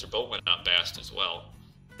notice that Mr. Boat went up Bast as well.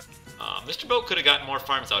 Mr. Boat could have gotten more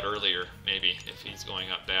farms out earlier, maybe, if he's going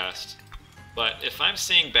up Bast. But if I'm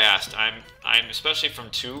seeing Bast, I'm especially from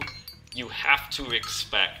 2, you have to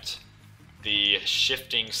expect the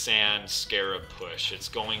shifting sand scarab push. It's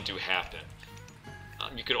going to happen.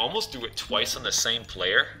 You could almost do it twice on the same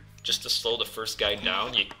player, just to slow the first guy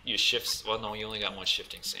down. You shift, well no, you only got one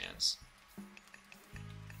shifting sands.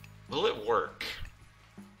 Will it work?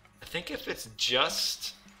 I think if it's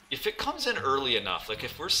just, if it comes in early enough, like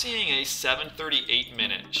if we're seeing a 7:38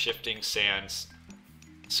 minute shifting sands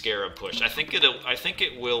scarab push, I think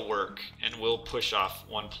it will work and will push off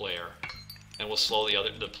one player and will slow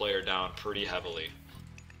the player down pretty heavily.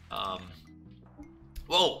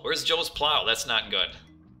 Whoa, where's Joe's plow? That's not good.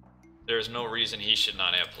 There's no reason he should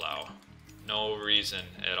not have plow. No reason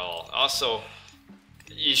at all. Also,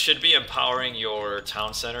 you should be empowering your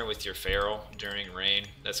town center with your pharaoh during rain.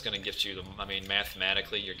 That's going to get you the, I mean,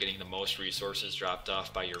 mathematically, you're getting the most resources dropped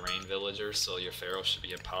off by your rain villagers, so your pharaoh should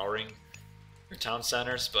be empowering your town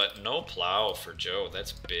centers, but no plow for Joe.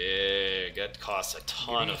 That's big. That costs a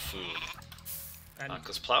ton of food.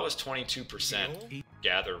 Because plow is 22%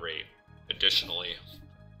 gather rate additionally.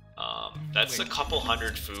 That's a couple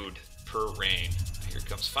hundred food per rain. Here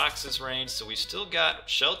comes Fox's rain, so we still got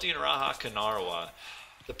Shelty and Raha Kanarwa.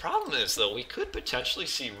 The problem is, though, we could potentially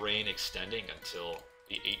see rain extending until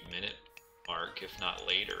the 8-minute mark, if not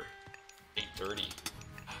later, 8:30.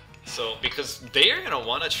 So, because they are going to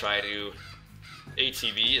want to try to,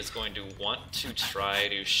 ATB is going to want to try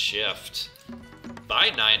to shift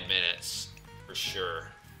by 9 minutes, for sure.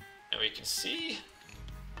 And we can see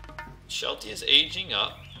Shelty is aging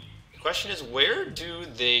up. The question is, where do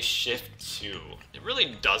they shift to? It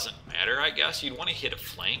really doesn't matter, I guess. You'd want to hit a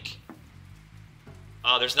flank.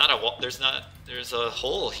 There's not a wall. There's a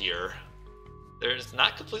hole here. There's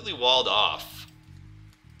not completely walled off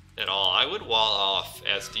at all. I would wall off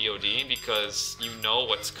as DoD because you know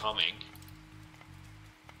what's coming.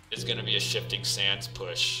 It's going to be a shifting sands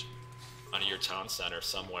push onto your town center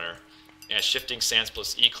somewhere. And shifting sands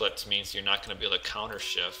plus eclipse means you're not going to be able to counter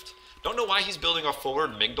shift. Don't know why he's building a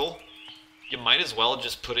forward Migdal. You might as well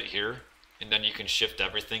just put it here, and then you can shift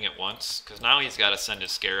everything at once. Because now he's got to send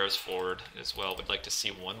his scarabs forward as well. Would like to see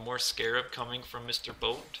one more scarab coming from Mr.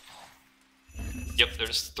 Boat. Yep,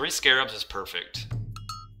 there's 3 scarabs is perfect.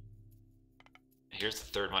 Here's the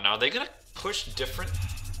third one. Now, are they going to push different?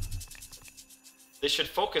 They should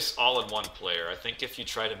focus all in one player. I think if you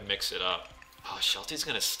try to mix it up. Oh, Shelty's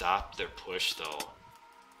going to stop their push, though.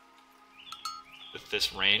 With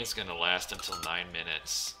this rain, it's going to last until 9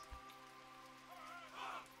 minutes.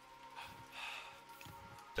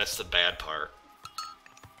 That's the bad part.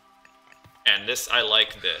 And this, I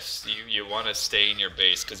like this. You want to stay in your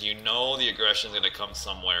base because you know the aggression is going to come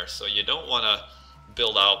somewhere. So you don't want to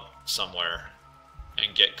build out somewhere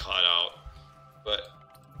and get caught out. But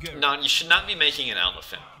now you should not be making an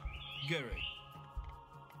elephant.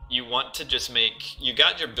 You want to just make, you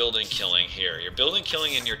got your building killing here. Your building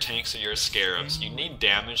killing in your tanks or your scarabs. You need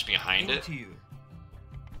damage behind it.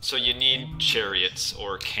 So you need chariots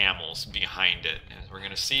or camels behind it. And we're going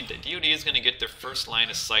to see that DoD is going to get their first line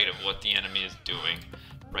of sight of what the enemy is doing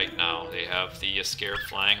right now. They have the scarab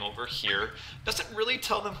flying over here. Doesn't really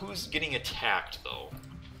tell them who's getting attacked though.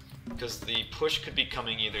 Because the push could be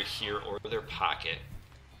coming either here or their pocket.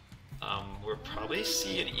 We'll probably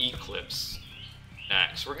see an eclipse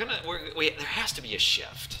next. Wait, there has to be a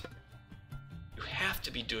shift. You have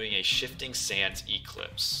to be doing a shifting sands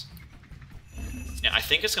eclipse. Yeah, I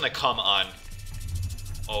think it's gonna come on.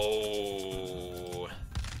 Oh,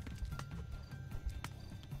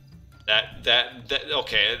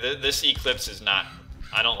 okay. This eclipse is not.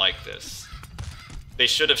 I don't like this. They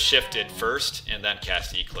should have shifted first and then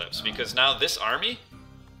cast eclipse because now this army,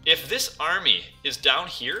 if this army is down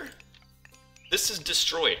here, this is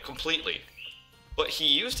destroyed completely. But he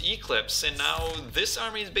used eclipse and now this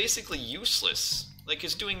army is basically useless. Like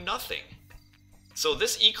it's doing nothing. So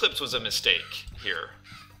this eclipse was a mistake here.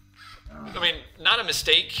 I mean, not a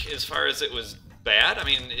mistake as far as it was bad. I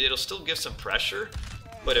mean, it'll still give some pressure.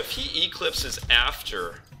 But if he eclipses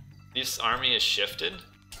after this army is shifted,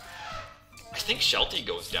 I think Shelty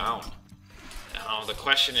goes down. Now, the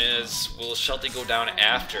question is, will Shelty go down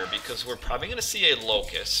after? Because we're probably going to see a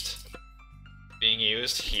locust being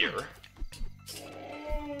used here.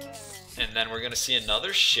 And then we're going to see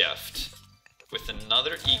another shift with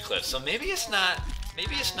another eclipse. So maybe it's not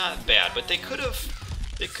bad, but they could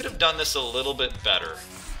have done this a little bit better.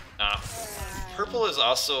 Now, purple is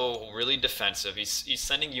also really defensive. He's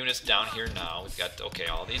sending units down here now. We've got, okay,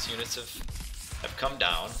 all these units have come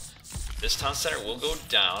down. This town center will go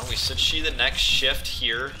down. We should see the next shift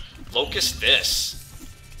here. Locust this.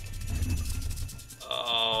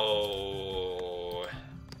 Oh.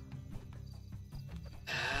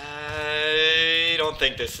 I don't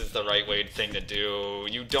think this is the right thing to do.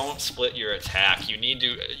 You don't split your attack. You need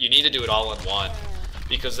to do it all in one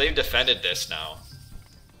because they've defended this now.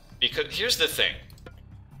 Because here's the thing.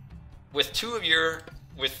 With two of your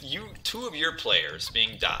players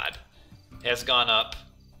being DoD has gone up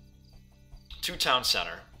to town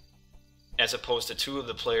center, as opposed to two of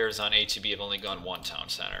the players on ATB have only gone one town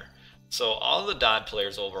center. So all the DoD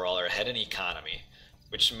players overall are ahead in economy,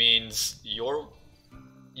 which means your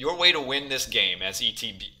way to win this game as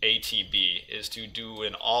ATB is to do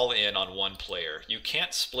an all-in on one player. You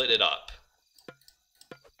can't split it up.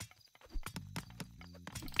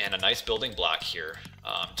 And a nice building block here,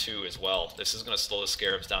 too, as well. This is going to slow the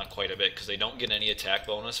Scarabs down quite a bit because they don't get any attack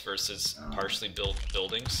bonus versus partially built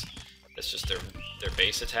buildings. That's just their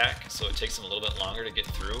base attack, so it takes them a little bit longer to get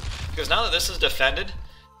through. Because now that this is defended,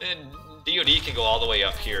 then DoD can go all the way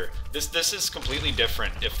up here. This is completely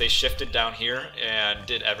different if they shifted down here and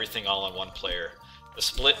did everything all on one player. The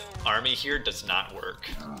split army here does not work.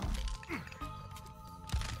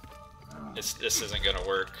 This isn't going to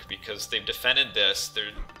work because they've defended this.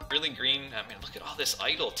 They're really green. I mean, look at all this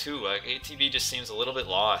idle too. Like, ATB just seems a little bit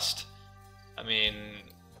lost. I mean,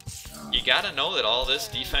 you got to know that all this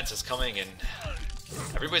defense is coming and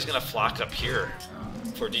everybody's going to flock up here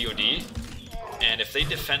for DoD. And if they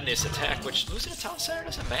defend this attack, which losing a town center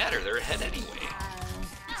doesn't matter, they're ahead anyway.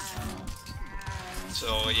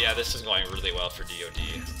 So yeah, this is going really well for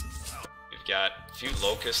DoD. We've got a few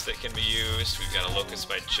locusts that can be used. We've got a locust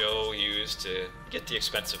by Joe used to get the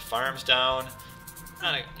expensive farms down.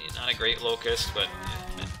 Not a great locust, but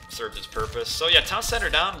it served its purpose. So yeah, town center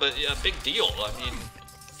down, but yeah, big deal. I mean,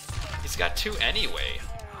 he's got two anyway.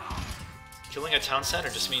 Killing a town center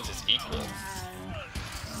just means it's equal.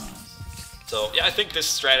 So yeah, I think this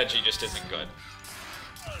strategy just isn't good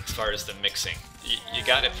as far as the mixing. You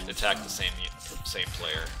got to attack the same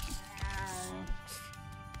player.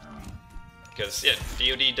 Because yeah,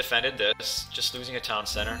 DoD defended this, just losing a town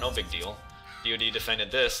center, no big deal. DoD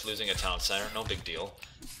defended this, losing a town center, no big deal.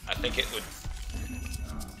 I think it would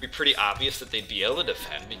be pretty obvious that they'd be able to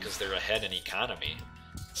defend because they're ahead in economy.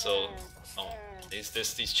 So,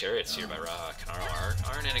 these chariots here by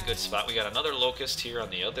Raha aren't in a good spot. We got another locust here on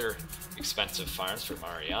the other expensive farms for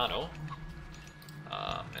Mariano.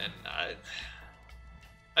 And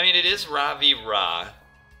I mean, it is Ra v Ra.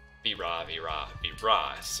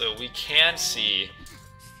 So we can see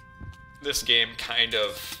this game kind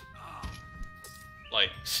of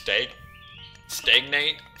like stagnate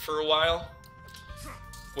for a while,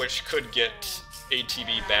 which could get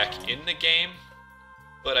ATB back in the game.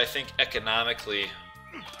 But I think economically,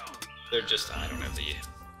 they're just, I don't know,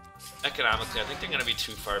 economically, I think they're going to be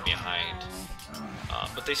too far behind.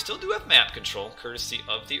 But they still do have map control, courtesy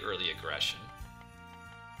of the early aggression.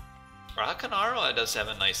 Rakanaro does have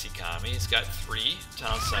a nice economy. He's got 3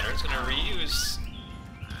 town centers. Going to reuse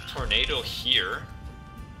Tornado here.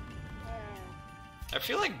 I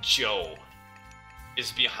feel like Joe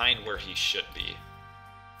is behind where he should be,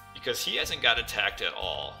 because he hasn't got attacked at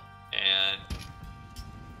all, and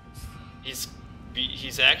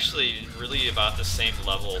he's actually really about the same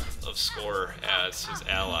level of score as his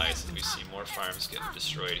allies. We see more farms getting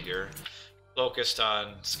destroyed here. Locust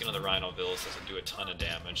on Skin of the Rhino Bills doesn't do a ton of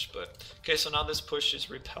damage, but okay, so now this push is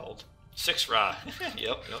repelled. 6 Ra.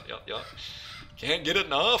 Yep. Can't get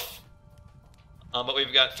enough. But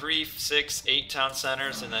we've got 3, 6, 8 town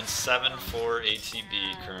centers, and then 7 for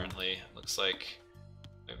ATB currently. Looks like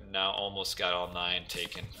we've now almost got all 9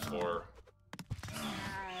 taken for.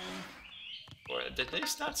 Did they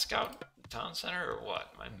not scout town center or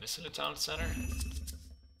what? Am I missing a town center?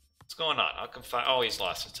 What's going on? How come oh, he's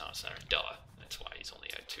lost his town center. Duh. That's why he's only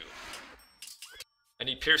at 2. I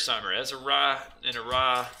need Pierce Armor. As a Ra in a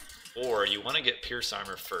Ra, or you want to get Pierce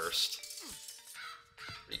Armor first.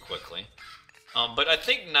 Pretty quickly. But I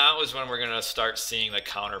think now is when we're going to start seeing the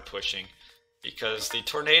counter pushing, because the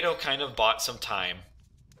Tornado kind of bought some time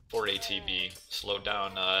for ATB, slowed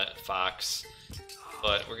down Fox,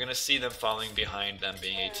 but we're going to see them falling behind, them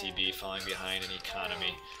being ATB, falling behind in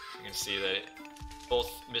economy. You can see that both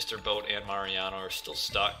Mr. Boat and Mariano are still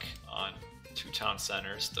stuck on 2 town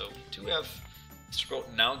centers, though we do have Mr. Boat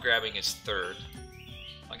now grabbing his 3rd.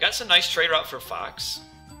 I got some nice trade route for Fox.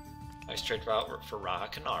 Nice trade route for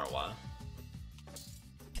Raha Kanarwa.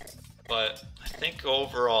 But I think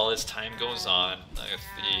overall, as time goes on, if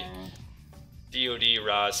the DoD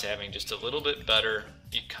Ra is having just a little bit better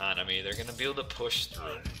economy, they're going to be able to push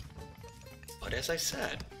through. But as I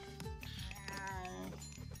said,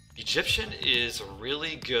 Egyptian is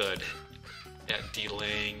really good at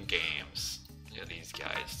delaying games. Look at these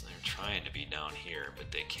guys. They're trying to be down here,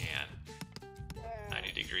 but they can't.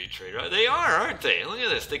 90-degree trade route. They are, aren't they? Look at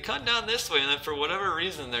this. They cut down this way, and then for whatever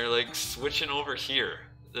reason, they're like switching over here.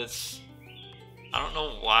 That's, I don't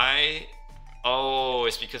know why Oh,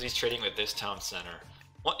 it's because he's trading with this town center.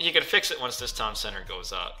 Well, you can fix it once this town center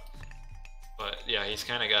goes up. But yeah, he's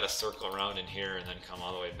kind of got to circle around in here and then come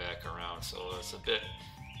all the way back around. So it's a bit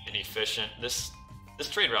inefficient. This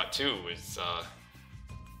trade route too is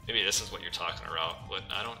maybe this is what you're talking about, but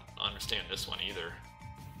I don't understand this one either.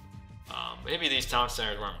 Maybe these town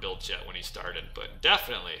centers weren't built yet when he started, but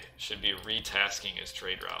definitely should be retasking his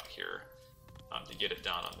trade route here to get it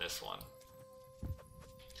down on this one.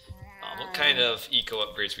 What kind of eco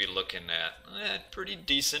upgrades are we looking at? Pretty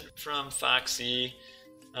decent from Foxy.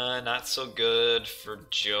 Not so good for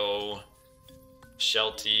Joe.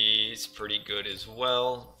 Shelty's pretty good as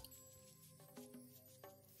well.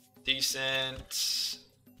 Decent.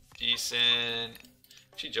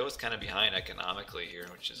 Actually, Joe's kind of behind economically here,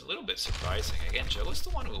 which is a little bit surprising. Again, Joe is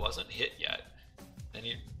the one who wasn't hit yet. And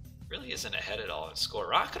he really isn't ahead at all in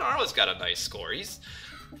score. Rockenarwa's got a nice score.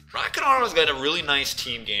 Rockenarwa's got a really nice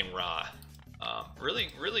team game raw.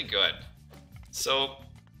 Really good. So,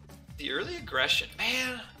 the early aggression,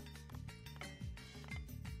 man.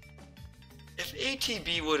 If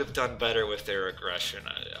ATB would have done better with their aggression,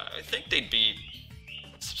 I think they'd be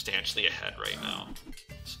substantially ahead right now.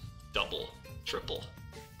 Double, triple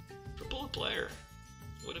a player.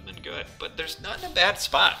 Would have been good, but there's not in a bad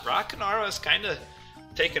spot. Rockenarwa's kind of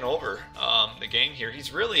taken over the game here.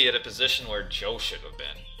 He's really at a position where Joe should have been.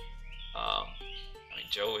 I mean,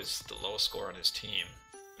 Joe is the lowest score on his team,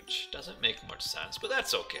 which doesn't make much sense, but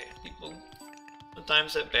that's okay. People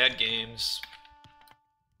sometimes have bad games,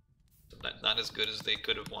 not as good as they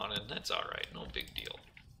could have wanted. That's all right. No big deal.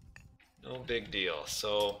 No big deal.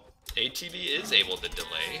 So ATB is able to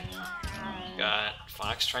delay. Got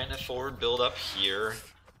Fox trying to forward build up here.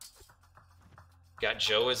 Got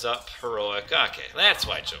Joe is up heroic. Okay, that's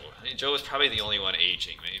why Joe is probably the only one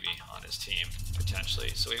aging maybe on his team potentially.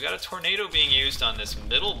 So we've got a tornado being used on this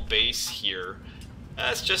middle base here.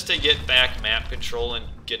 That's just to get back map control and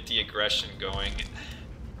get the aggression going.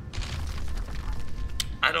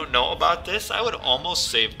 I don't know about this. I would almost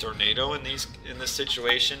save tornado in this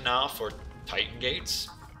situation now for Titan gates.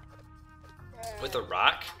 With a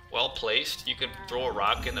rock well placed, you can throw a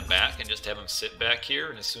rock in the back and just have him sit back here,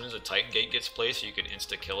 and as soon as a Titan gate gets placed, you can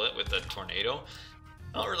insta-kill it with a tornado.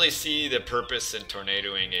 I don't really see the purpose in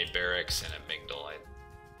tornadoing a barracks and a Migdal.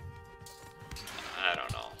 I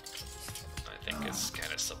don't know. I think it's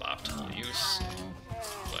kind of suboptimal use,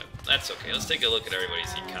 but that's okay. Let's take a look at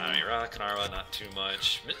everybody's economy. Rockenarwa, not too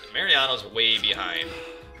much. Mariano's way behind.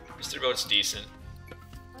 Mr. Boat's decent.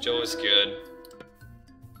 Joe is good.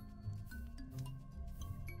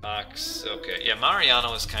 Fox, okay. Yeah,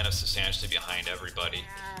 Mariano is kind of substantially behind everybody.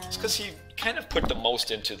 It's because he kind of put the most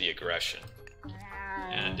into the aggression.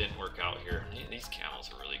 And it didn't work out here. These camels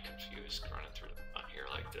are really confused running through on here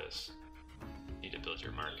like this. Need to build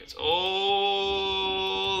your markets.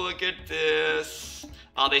 Oh, look at this.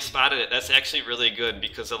 Oh, they spotted it. That's actually really good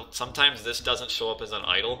because sometimes this doesn't show up as an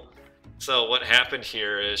idle. So what happened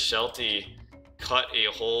here is Shelty cut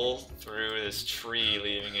a hole through this tree,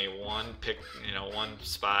 leaving a one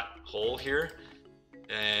spot hole here,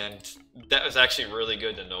 and that was actually really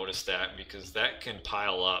good to notice that because that can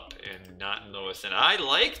pile up and not notice. And I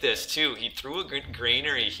like this too. He threw a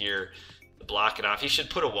granary here to block it off. He should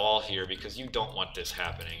put a wall here because you don't want this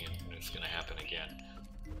happening, and it's going to happen again.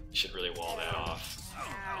 You should really wall that off.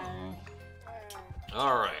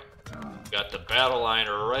 All right, got the battle line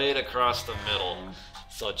right across the middle.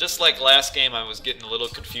 So just like last game, I was getting a little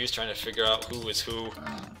confused trying to figure out who was who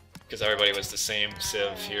because everybody was the same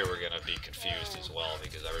civ. Here we're going to be confused as well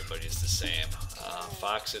because everybody's the same.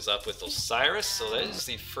 Fox is up with Osiris, so that is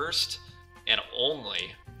the first and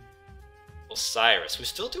only Osiris. We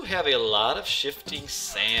still do have a lot of shifting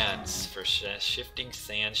sands for shifting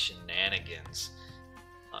sand shenanigans.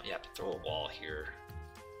 Yeah, throw a wall here,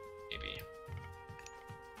 maybe.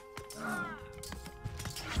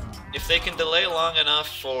 If they can delay long enough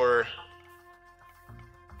for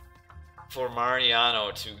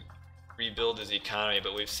Mariano to rebuild his economy,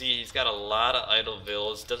 but we've seen he's got a lot of idle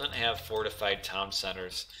villas, doesn't have fortified town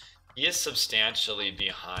centers. He is substantially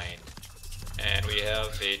behind. And we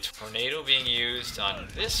have a tornado being used on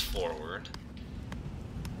this forward.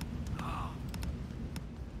 I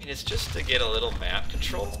mean, it's just to get a little map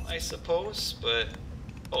control, I suppose, but...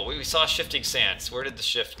 Oh, we saw shifting sands. Where did the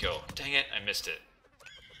shift go? Dang it, I missed it.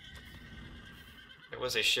 There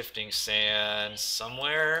was a shifting sand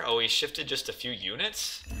somewhere. Oh, he shifted just a few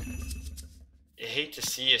units? I hate to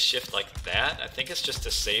see a shift like that. I think it's just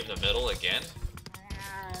to save the middle again.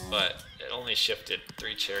 But it only shifted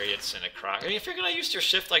 3 chariots and a croc. I mean, if you're going to use your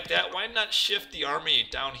shift like that, why not shift the army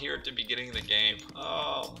down here at the beginning of the game?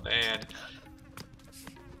 Oh, man.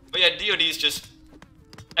 But yeah, DoD's just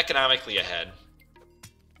economically ahead.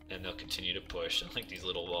 And they'll continue to push. I like these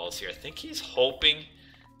little walls here. I think he's hoping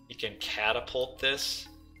he can catapult this.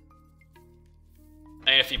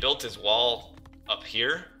 And if he built his wall up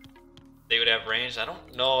here, they would have range. I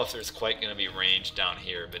don't know if there's quite going to be range down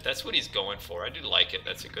here, but that's what he's going for. I do like it.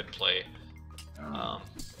 That's a good play.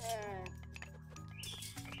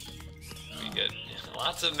 Pretty good. Yeah,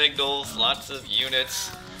 lots of Migdals, lots of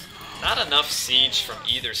units. Not enough siege from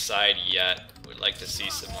either side yet. Would like to see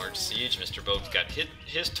some more siege. Mr. Boat's got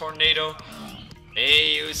his tornado.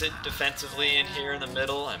 May use it defensively in here in the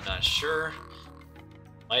middle. I'm not sure.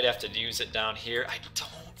 Might have to use it down here. I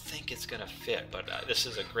don't think it's gonna fit, but this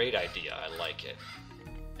is a great idea. I like it.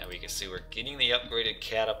 And we can see we're getting the upgraded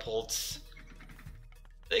catapults.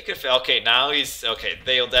 They could fit. Okay, now he's okay.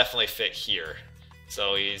 They'll definitely fit here.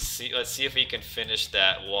 So let's see if he can finish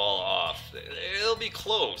that wall off. It'll be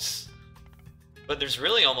close. But there's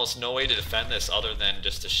really almost no way to defend this other than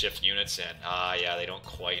just to shift units in. Ah, yeah, they don't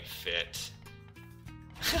quite fit.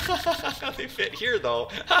 They fit here, though.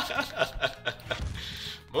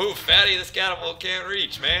 Move, fatty, this catapult can't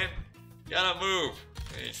reach, man. Gotta move.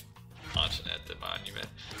 He's launching at the monument.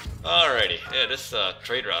 Alrighty, yeah, this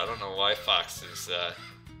trade route, I don't know why Fox has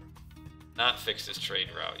not fixed his trade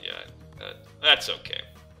route yet. That's okay.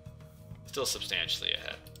 Still substantially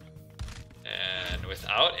ahead. And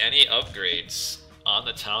without any upgrades on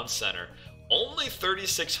the town center, only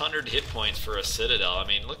 3,600 hit points for a citadel. I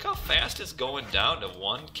mean, look how fast it's going down to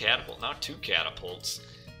one catapult, now two catapults.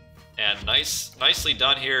 And nicely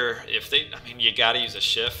done here. If they, I mean, you gotta use a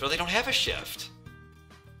shift. Or they don't have a shift.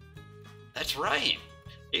 That's right.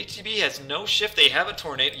 ATB has no shift. They have a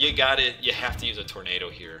tornado. You have to use a tornado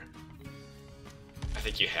here. I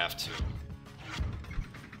think you have to.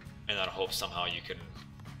 And I hope somehow you can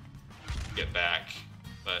get back.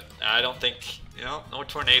 But I don't think, no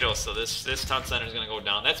tornado. So this town center is going to go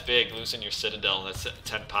down. That's big, losing your citadel. That's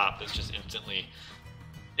 10 pop. That's just instantly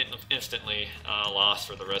lost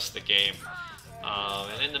for the rest of the game.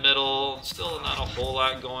 And in the middle, still not a whole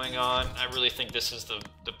lot going on. I really think this is the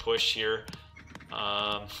push here.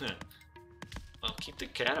 Well, keep the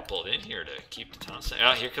catapult in here to keep the town center.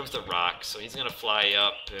 Oh, here comes the rock. So he's going to fly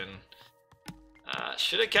up and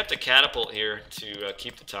should have kept a catapult here to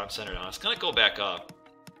keep the town center down. It's going to go back up.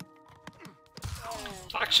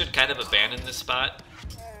 Fox should kind of abandon this spot.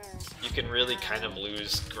 You can really kind of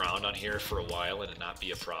lose ground on here for a while and it not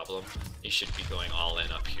be a problem. He should be going all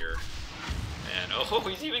in up here. And oh,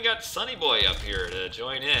 he's even got Sunny Boy up here to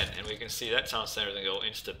join in. And we can see that town center is going to go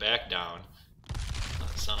insta back down.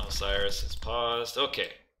 Son of Osiris is paused. Okay.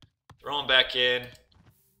 Throw him back in.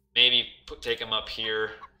 Maybe take him up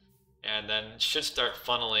here. And then should start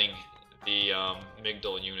funneling the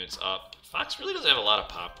Migdal units up. Fox really doesn't have a lot of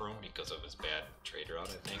pop room because of his bad trade route,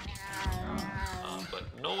 I think. But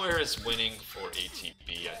nowhere is winning for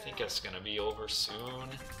ATB. I think that's going to be over soon.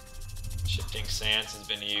 Shifting Sands has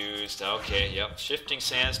been used. Okay, yep. Shifting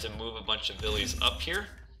Sands to move a bunch of villies up here.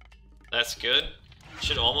 That's good.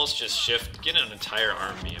 Should almost just shift, get an entire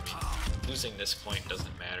army. I mean, losing this point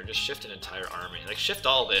doesn't matter. Just shift an entire army. Like, shift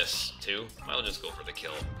all this, too. Might as well just go for the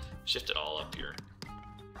kill. Shift it all up here.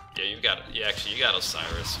 Yeah, you've got, yeah, actually, you got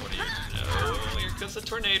Osiris. What are you? Oh, here comes the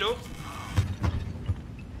tornado.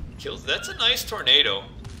 Kills, that's a nice tornado.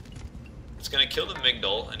 It's gonna kill the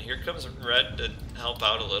Migdal, and here comes Red to help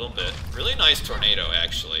out a little bit. Really nice tornado,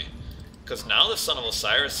 actually. Because now the Son of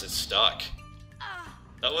Osiris is stuck.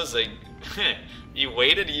 That was a... he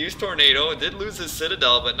waited to use tornado, did lose his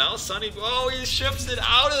citadel, but now Sunny... Oh, he shifts it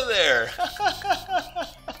out of there!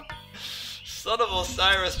 Son of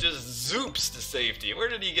Osiris just zoops to safety. Where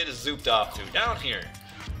did he get zooped off to? Down here.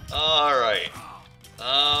 Alright.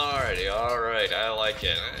 Alrighty, alright. I like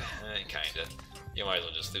it. Kinda. You might as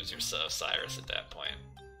well just lose your Osiris at that point.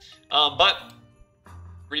 But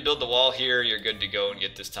rebuild the wall here. You're good to go and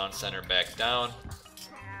get this town center back down.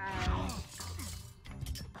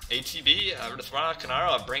 ATB, Rathwana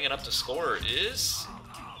Kanara bringing up the score is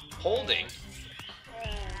holding.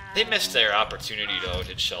 They missed their opportunity though,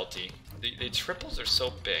 did Shelty. The triples are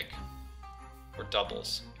so big. Or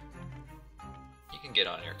doubles. You can get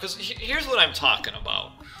on here. Because here's what I'm talking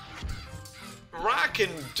about. Ra can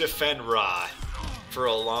defend Ra for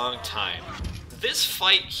a long time. This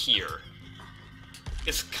fight here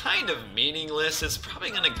is kind of meaningless. It's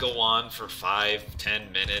probably going to go on for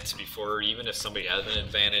 5-10 minutes before, even if somebody has an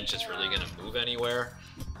advantage, it's really going to move anywhere.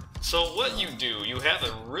 So what you do, you have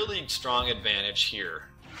a really strong advantage here.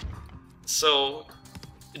 So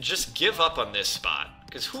just give up on this spot,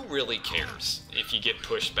 because who really cares if you get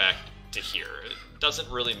pushed back to here? It doesn't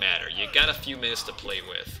really matter. You got a few minutes to play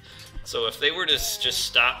with. So if they were to just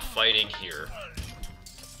stop fighting here,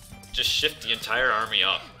 just shift the entire army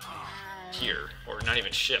up here, or not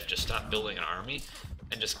even shift, just stop building an army,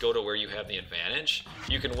 and just go to where you have the advantage,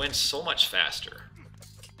 you can win so much faster.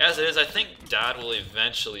 As it is, I think DoD will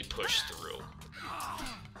eventually push through,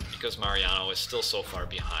 because Mariano is still so far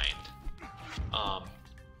behind.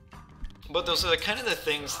 But those are the kind of the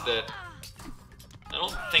things that I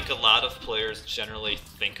don't think a lot of players generally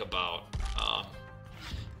think about.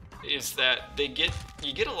 Is that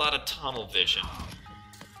you get a lot of tunnel vision,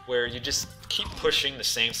 where you just keep pushing the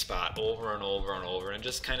same spot over and over and over, and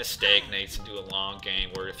just kind of stagnates into a long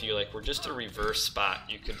game. Where if you like were just a reverse spot,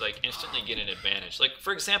 you could like instantly get an advantage. Like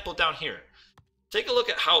for example, down here, take a look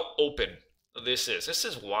at how open this is. This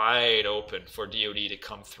is wide open for DoD to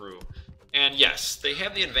come through. And yes, they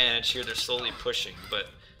have the advantage here. They're slowly pushing, but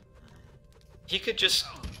he could just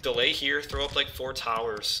delay here, throw up like 4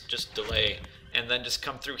 towers, just delay, and then just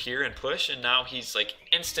come through here and push. And now he's like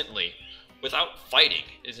instantly, without fighting,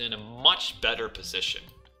 is in a much better position.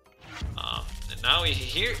 And now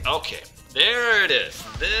here, okay, there it is.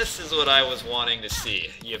 This is what I was wanting to see.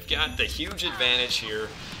 You've got the huge advantage here.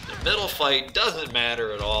 The middle fight doesn't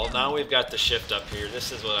matter at all. Now we've got the shift up here.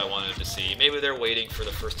 This is what I wanted to see. Maybe they're waiting for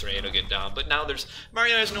the first tornado to get down, but now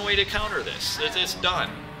Mariano has no way to counter this. It's done.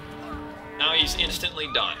 Now he's instantly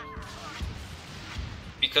done.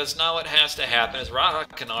 Because now what has to happen is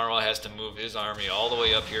Rahakanarwa has to move his army all the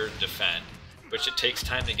way up here to defend, which it takes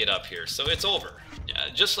time to get up here. So it's over. Yeah,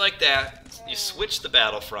 just like that, you switch the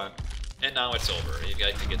battlefront, and now it's over. You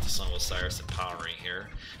got to get the Sun of Osiris empowering here.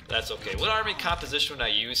 That's okay. What army composition would I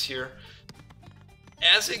use here?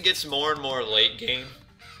 As it gets more and more late game,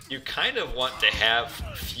 you kind of want to have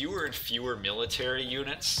fewer and fewer military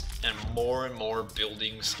units and more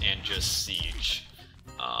buildings and just siege.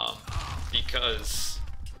 Because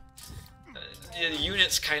the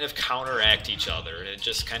units kind of counteract each other. It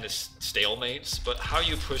just kind of stalemates. But how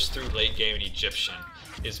you push through late game in Egyptian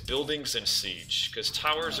is buildings and siege, because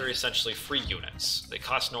towers are essentially free units. They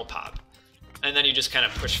cost no pop. And then you just kind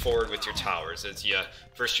of push forward with your towers. As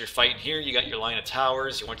first you're fighting here, you got your line of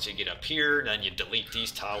towers. Once you get up here, then you delete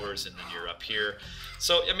these towers, and then you're up here.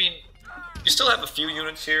 So, I mean, you still have a few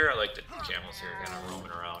units here. I like the camels here kind of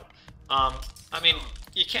roaming around. I mean,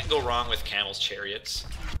 you can't go wrong with camels' chariots.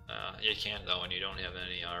 You can, though, and you don't have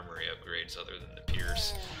any armory upgrades other than the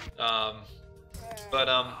Pierce. But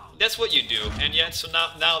that's what you do. And yet, so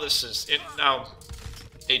now this is it. Now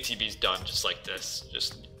ATB's done just like this.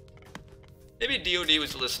 Just maybe DoD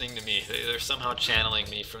was listening to me. They're somehow channeling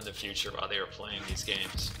me from the future while they were playing these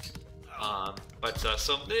games.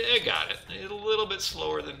 So they got it. A little bit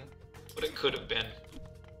slower than what it could have been.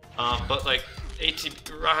 But like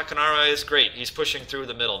Rahakanara is great. He's pushing through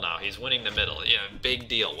the middle now. He's winning the middle. Yeah, big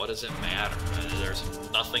deal. What does it matter? There's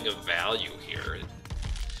nothing of value here.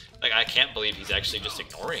 Like, I can't believe he's actually just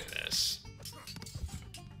ignoring this.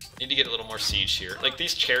 Need to get a little more siege here. Like,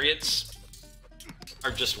 these chariots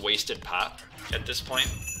are just wasted pop at this point.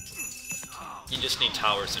 You just need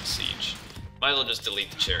towers and siege. Might as well just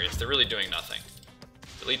delete the chariots. They're really doing nothing.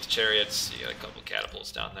 Delete the chariots. You got a couple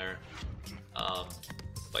catapults down there.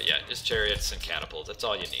 But yeah, just chariots and catapults. That's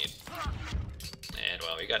all you need. And,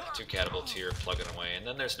 well, we got 2 catapults here plugging away. And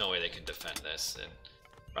then there's no way they can defend this. And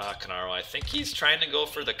Rahakanarwa, I think he's trying to go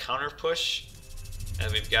for the counter push.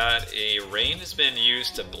 And we've got a rain has been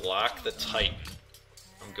used to block the Titan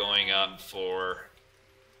from going up for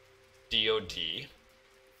DoD.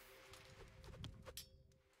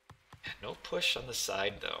 No push on the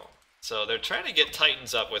side, though. So they're trying to get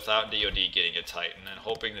Titans up without DoD getting a Titan and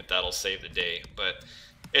hoping that that'll save the day. But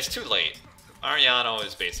it's too late. Mariano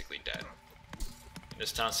is basically dead.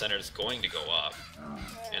 This town center is going to go up.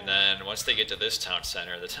 And then once they get to this town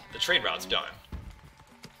center, the trade route's done.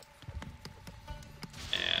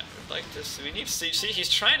 And we'd like this. We need siege. See, he's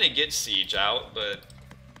trying to get siege out, but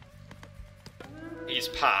he's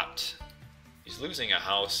popped. He's losing a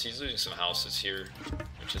house. He's losing some houses here,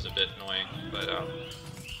 which is a bit annoying. But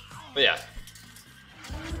yeah.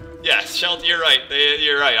 Yeah, Shelty, you're right.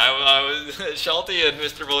 You're right. I was Shelty and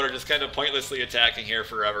Mr. Voter just kind of pointlessly attacking here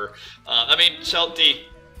forever. I mean, Shelty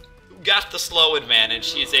got the slow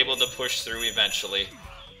advantage. He's able to push through eventually.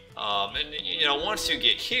 And you know, once you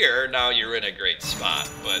get here, now you're in a great spot.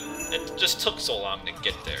 But it just took so long to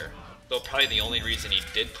get there. Though probably the only reason he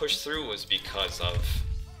did push through was because of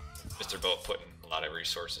Mr. Boat putting a lot of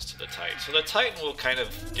resources to the Titan. So the Titan will kind of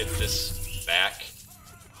get this back.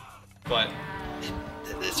 But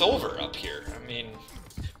it's over up here. I mean,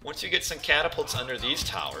 once you get some catapults under these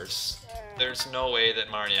towers, there's no way that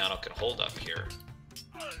Mariano can hold up here.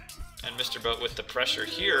 And Mr. Boat with the pressure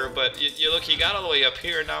here, but you look, he got all the way up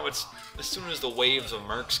here, now it's, as soon as the waves of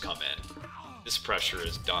mercs come in, this pressure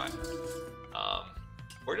is done.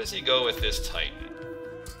 Where does he go with this Titan?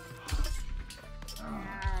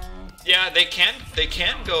 Yeah, they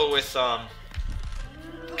can go with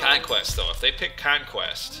Conquest though, if they pick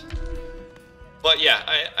Conquest. But yeah,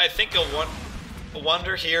 I think a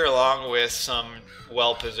Wonder here along with some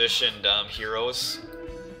well-positioned heroes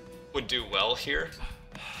would do well here.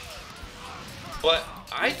 But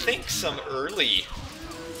I think some early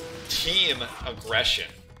team aggression.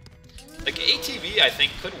 Like ATB I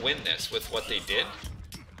think could win this with what they did.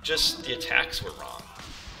 Just the attacks were wrong.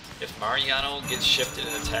 If Mariano gets shifted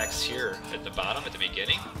and attacks here at the bottom at the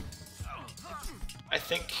beginning, I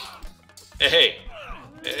think... Hey,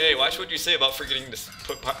 watch what you say about forgetting to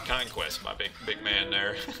put Conquest, my big man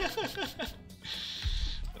there.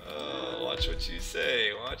 Watch what you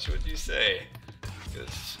say, watch what you say.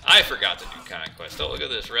 Because I forgot to do Conquest. Oh, look at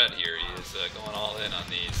this red here. He is going all in on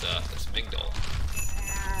these, this Migdal.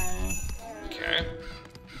 Okay.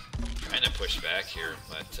 Trying to push back here,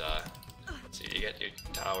 but see, you get your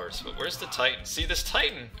towers. But where's the Titan? See, this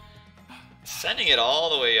Titan, sending it all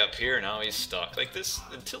the way up here, now he's stuck. Like this,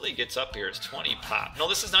 until he gets up here, it's 20 pop. No,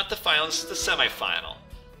 this is not the final, this is the semifinal.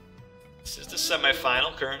 This is the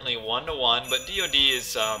semifinal, currently 1-1, but DoD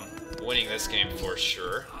is winning this game for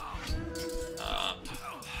sure.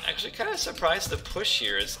 Actually, kind of surprised the push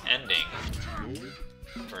here is ending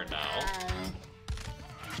for now.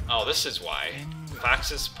 Oh, this is why.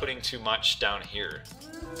 Fox is putting too much down here.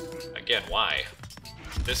 Again, why?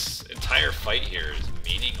 This entire fight here is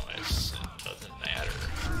meaningless. It doesn't matter.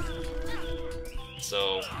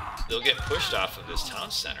 So, they'll get pushed off of this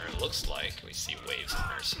town center, it looks like. We see waves of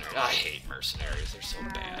mercenaries. I hate mercenaries, they're so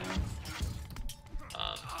bad.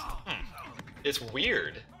 It's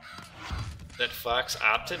weird that Fox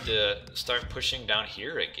opted to start pushing down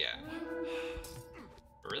here again.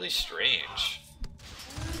 Really strange.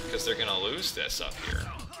 Because they're gonna lose this up here.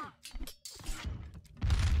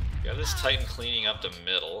 You got this Titan cleaning up the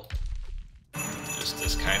middle. Just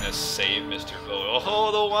to kind of save Mr. Boat.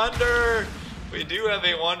 Oh, the Wonder! We do have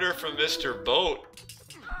a Wonder from Mr. Boat.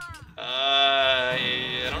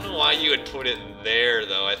 I don't know why you would put it there,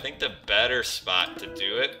 though. I think the better spot to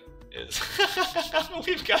do it is...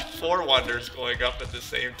 We've got 4 Wonders going up at the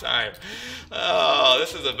same time. Oh,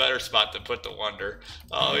 this is a better spot to put the Wonder.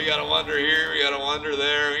 Oh, we got a Wonder here, we got a Wonder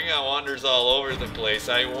there, we got Wonders all over the place.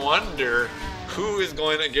 I wonder who is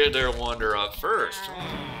going to get their Wonder up first.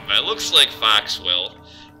 It looks like Fox will,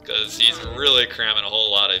 because he's really cramming a whole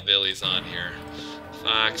lot of Billies on here.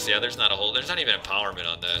 Fox, yeah, there's not even empowerment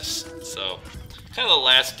on this. So, kind of the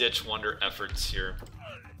last ditch Wonder efforts here.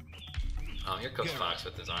 Oh, here comes Fox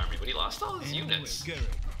with his army, but he lost all his units. He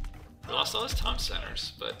lost all his town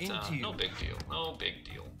centers, but no big deal, no big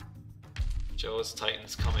deal. Joe's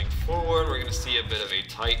Titans coming forward. We're going to see a bit of a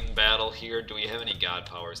Titan battle here. Do we have any God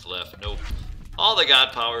powers left? Nope. All the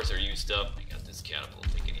God powers are used up. We got this catapult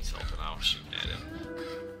thinking he's helping out, shooting at him.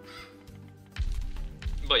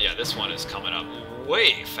 But yeah, this one is coming up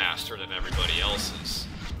way faster than everybody else's.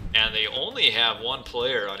 And they only have one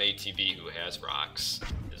player on ATB who has rocks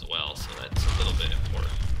as well, so that's a little bit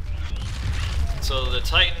important. So the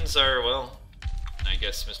Titans are, well, I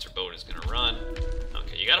guess Mr. Boat is going to run.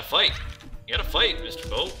 Okay, you gotta fight. You gotta fight, Mr.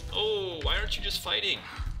 Boat. Oh, why aren't you just fighting?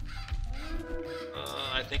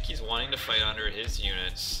 I think he's wanting to fight under his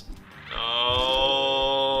units.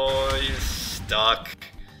 Oh, he's stuck.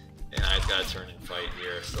 And I've got to turn and fight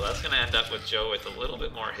here. So that's going to end up with Joe with a little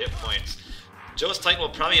bit more hit points. Joe's Titan will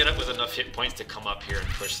probably end up with enough hit points to come up here and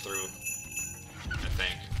push through, I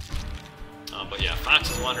think. But yeah,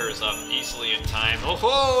 Fox's Wonder is up easily in time.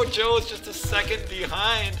 Oh, Joe's just a second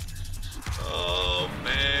behind. Oh,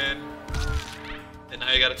 man. And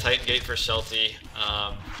now you got a Titan Gate for Shelty.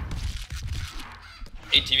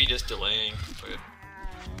 ATB just delaying, but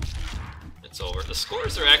it's over. The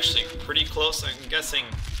scores are actually pretty close. I'm guessing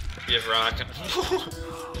we have Rock.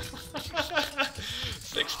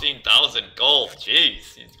 16,000 gold.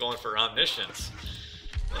 Jeez, he's going for omniscience.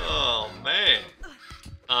 Oh, man.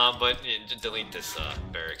 But delete this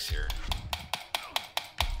barracks here.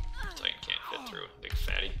 Titan can't fit through. Big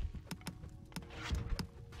fatty.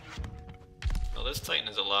 Well, this Titan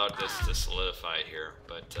has allowed this to solidify here,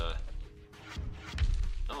 but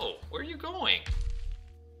oh, where are you going?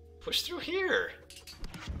 Push through here.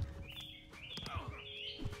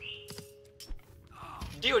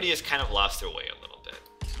 DoD has kind of lost their way a little bit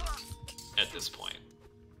at this point.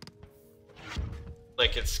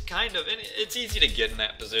 Like, it's kind of, it's easy to get in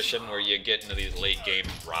that position where you get into these late game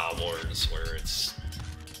raw wars where it's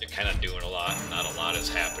kind of doing a lot, not a lot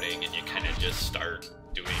is happening, and you kind of just start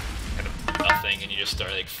doing kind of nothing, and you just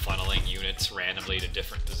start like funneling units randomly to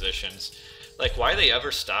different positions. Like, why they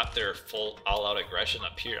ever stop their full all-out aggression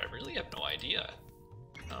up here, I really have no idea.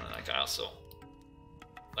 Like, I also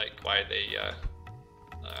like why they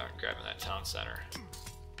grabbing that town center.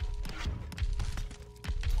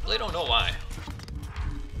 Really don't know why.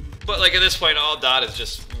 But like at this point, all DoD is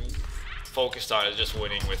just focused on is just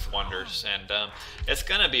winning with wonders, and it's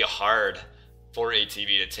gonna be hard for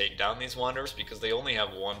ATB to take down these wonders because they only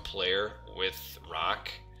have one player with Rock,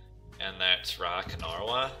 and that's Rock and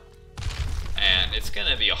Arwa, and it's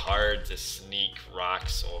gonna be hard to sneak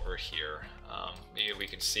rocks over here. We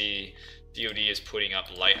can see DoD is putting up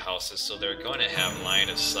lighthouses, so they're going to have line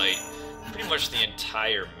of sight pretty much the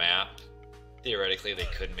entire map. Theoretically, they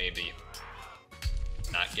could maybe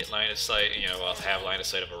not get line of sight, you know, well, have line of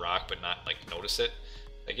sight of a rock, but not like notice it.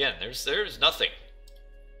 Again, there's nothing.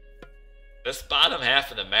 This bottom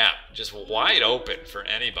half of the map just wide open for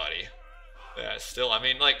anybody. Still, I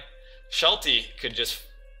mean, like Shelty could just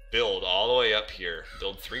build all the way up here,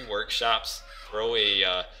 build 3 workshops, throw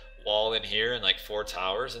a wall in here and like 4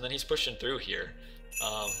 towers, and then he's pushing through here.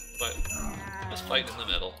 But let's fight in the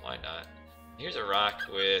middle. Why not? Here's a rock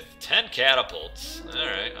with 10 catapults.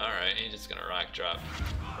 Alright, alright. He's just gonna rock drop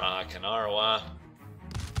Rock and Arwa.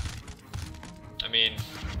 I mean,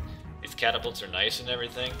 these catapults are nice and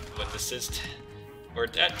everything, but this is... we're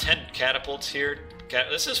at 10 catapults here.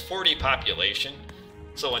 This is 40 population.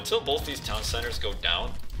 So until both these town centers go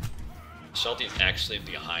down, Shelty's actually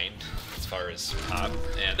behind as far as pop.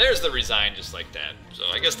 And there's the resign just like that. So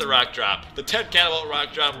I guess the rock drop, the 10 catapult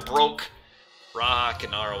rock drop broke Rock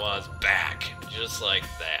and Arwa's back, just like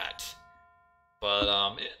that.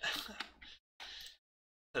 But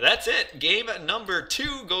that's it. Game number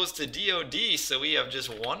 2 goes to DoD, so we have just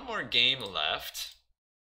one more game left.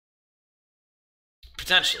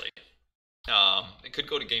 Potentially. It could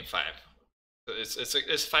go to game 5. It's a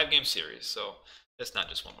 5-game series, so it's not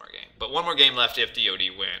just one more game. But one more game left if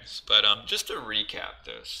DoD wins. But just to recap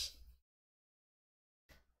this,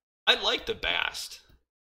 I like the Bast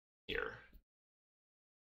here.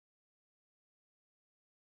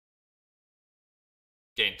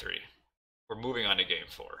 Game 3. We're moving on to game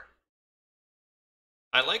 4.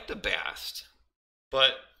 I like the Bast,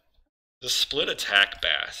 but the split attack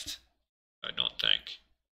Bast, I don't think.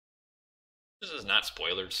 This is not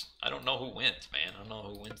spoilers. I don't know who wins, man. I don't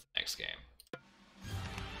know who wins the next game.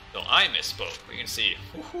 So I misspoke. We can see,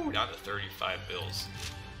 down to 35 bills.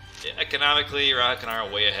 Yeah, economically, Rock and Arwa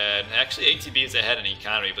are way ahead. Actually, ATB is ahead in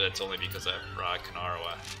economy, but that's only because of Rock and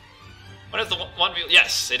Arwa. When is the 1v?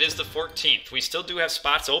 Yes, it is the 14th. We still do have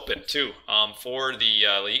spots open too for the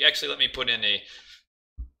league. Actually, let me put in a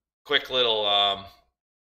quick little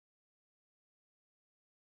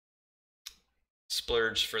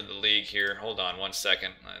splurge for the league here. Hold on one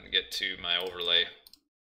second. Let me get to my overlay.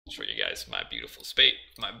 Show you guys my beautiful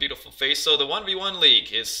face. So the 1v1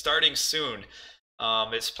 league is starting soon.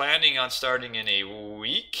 It's planning on starting in a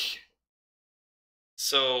week.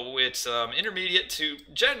 So it's intermediate to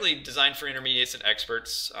generally designed for intermediates and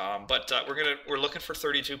experts, but we're looking for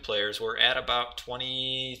 32 players. We're at about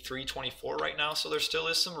 23, 24 right now, so there still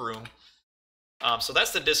is some room. So that's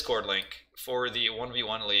the Discord link for the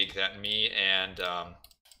 1v1 league that me and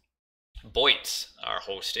Boit are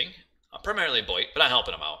hosting. Primarily Boit, but I'm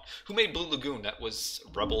helping him out. Who made Blue Lagoon? That was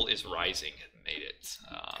Rebel is Rising made it.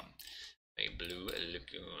 Blue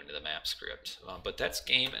Lagoon, the map script. But that's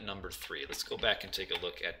game number 3. Let's go back and take a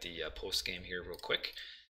look at the post game here real quick.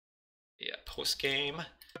 Yeah, post game.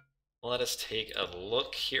 Let us take a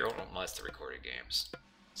look here. Oh, no, that's the recorded games.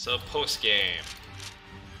 So post game.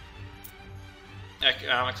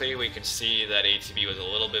 Economically, we can see that ATB was a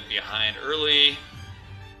little bit behind early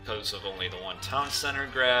because of only the 1 town center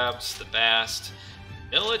grabs, the Bast.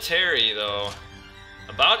 Military, though,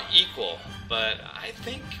 about equal. But I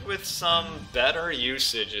think with some better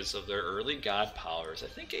usages of their early god powers, I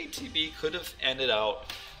think ATB could have ended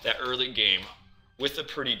out that early game with a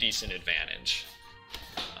pretty decent advantage.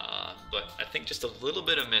 But I think just a little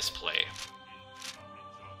bit of misplay.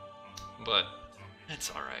 But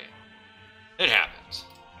it's alright. It happens.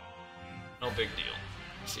 No big deal.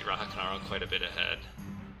 You see Rock and Arwa quite a bit ahead.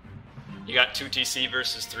 You got 2 TC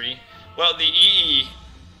versus 3. Well, the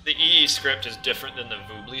EE script is different than the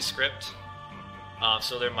Voobly script.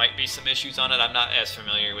 So there might be some issues on it. I'm not as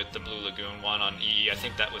familiar with the Blue Lagoon one on EE. I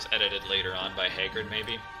think that was edited later on by Haggard,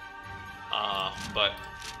 maybe. But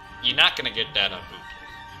you're not going to get that on Voobly.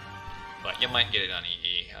 But you might get it on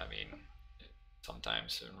EE. I mean,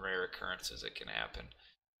 sometimes in rare occurrences it can happen.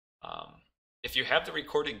 If you have the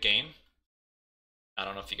recorded game, I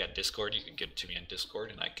don't know if you got Discord. You can give it to me on Discord,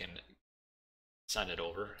 and I can send it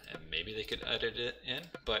over, and maybe they could edit it in.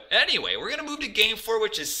 But anyway, we're gonna move to game 4,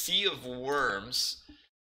 which is Sea of Worms.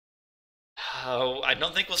 I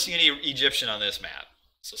don't think we'll see any Egyptian on this map.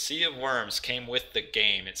 So Sea of Worms came with the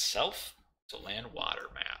game itself. It's a land water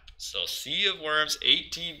map. So Sea of Worms,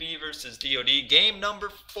 ATB versus DoD, game number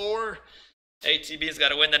 4. ATB's got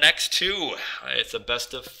to win the next 2. It's a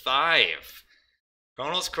best of 5.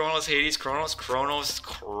 Kronos, Kronos, Hades, Kronos, Kronos,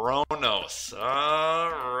 Kronos.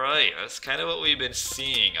 Alright, that's kind of what we've been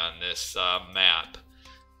seeing on this map.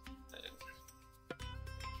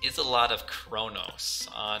 It's a lot of Kronos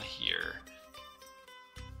on here.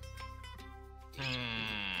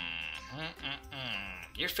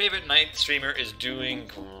 Your favorite night streamer is doing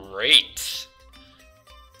great.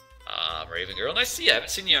 Raven Girl, nice to see you. I haven't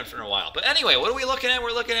seen you for a while. But anyway, what are we looking at?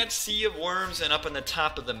 We're looking at Sea of Worms, and up on the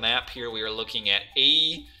top of the map here, we are looking at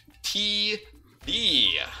ATB.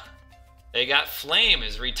 They got Flame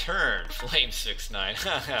is returned. Flame69.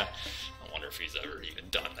 I wonder if he's ever even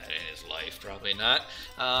done that in his life. Probably not.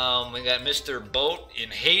 We got Mr. Boat in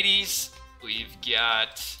Hades. We've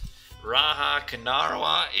got Raha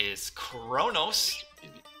Kanarawa is Kronos.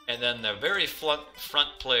 And then the very front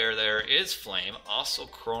player there is Flame, also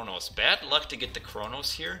Kronos. Bad luck to get the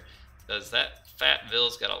Kronos here, because that fat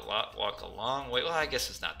Ville's got a lot walk a long way. Well, I guess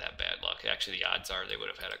it's not that bad luck. Actually, the odds are they would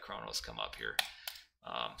have had a Kronos come up here.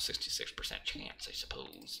 66% chance, I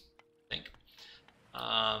suppose. I think.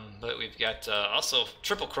 But we've got also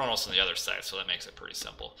triple Kronos on the other side, so that makes it pretty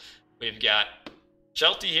simple. We've got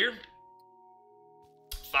Shelty here,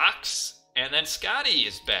 Fox, and then Scotty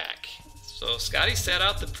is back. So Scotty sat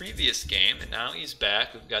out the previous game, and now he's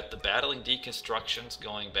back. We've got the battling deconstructions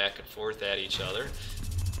going back and forth at each other,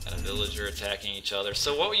 and a villager attacking each other.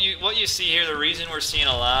 So what you see here, the reason we're seeing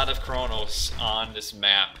a lot of Kronos on this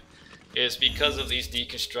map is because of these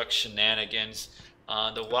deconstruct shenanigans.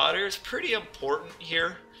 The water is pretty important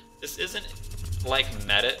here. This isn't like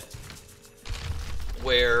Medit,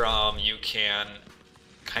 where you can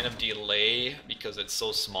kind of delay because it's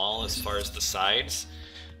so small as far as the sides.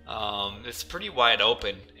 It's pretty wide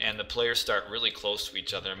open, and the players start really close to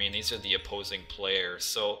each other. I mean, these are the opposing players.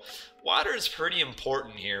 So water is pretty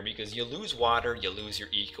important here, because you lose water, you lose your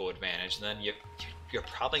eco advantage, and then you're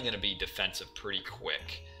probably going to be defensive pretty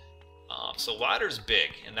quick. So water's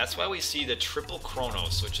big, and that's why we see the triple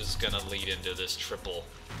Kronos, which is going to lead into this triple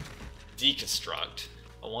deconstruct.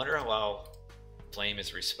 I wonder how Flame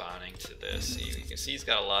is responding to this. You can see he's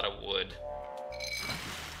got a lot of wood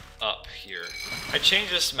up here. I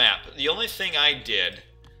changed this map. The only thing I did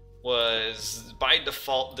was, by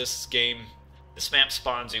default, this map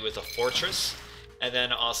spawns you with a fortress, and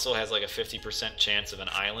then also has like a 50% chance of an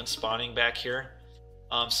island spawning back here.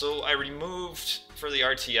 So I removed, for the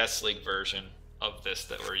RTSLeague version of this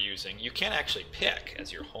that we're using, you can actually pick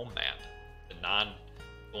as your home map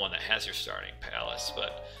the one that has your starting palace,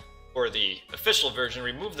 but for the official version,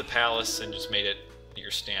 remove the palace and just made it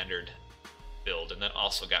your standard build, and then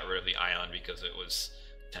also got rid of the island because it was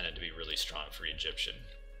tended to be really strong for Egyptian,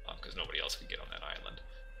 because nobody else could get on that island,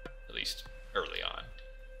 at least early on.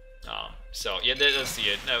 So yeah,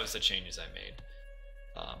 that was the changes I made.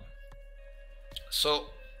 So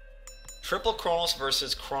triple Kronos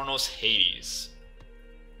versus Kronos Hades.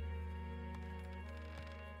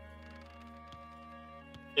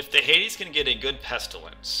 If the Hades can get a good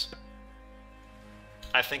pestilence,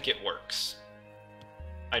 I think it works.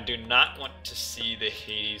 I do not want to see the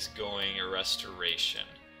Hades going a restoration,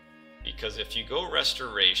 because if you go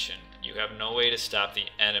restoration, you have no way to stop the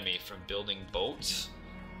enemy from building boats,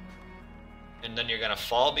 and then you're going to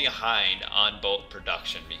fall behind on boat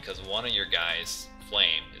production, because one of your guys,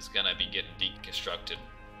 Flame, is going to be getting deconstructed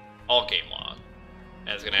all game long,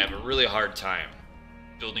 and is going to have a really hard time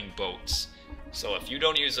building boats. So if you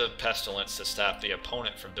don't use a pestilence to stop the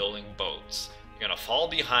opponent from building boats, you're going to fall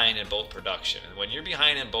behind in boat production. And when you're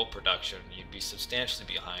behind in boat production, you'd be substantially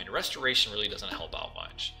behind. Restoration really doesn't help out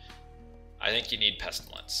much. I think you need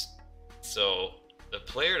pestilence. So the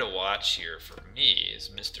player to watch here for me is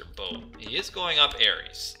Mr. Boat. He is going up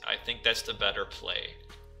Ares. I think that's the better play.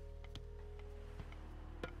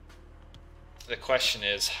 The question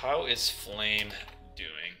is, how is Flame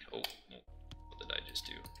doing? Oh, what did I just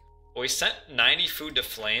do? Well, we sent 90 food to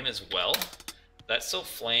Flame as well. That's so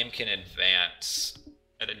Flame can advance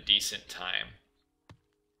at a decent time.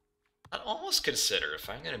 I'd almost consider, if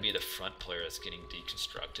I'm going to be the front player that's getting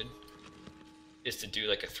deconstructed, is to do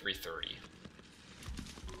like a 330.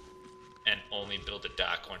 And only build a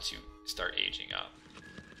dock once you start aging up.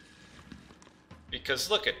 Because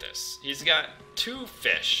look at this. He's got 2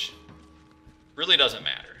 fish. Really doesn't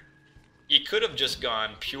matter. he could have just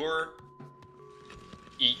gone pure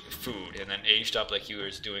eat food and then aged up like he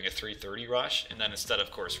was doing a 330 rush, and then instead of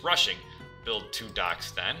course rushing, build 2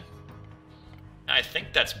 docks then. And I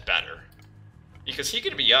think that's better because he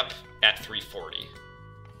could be up at 340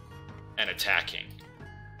 and attacking.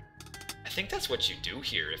 I think that's what you do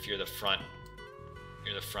here if you're the front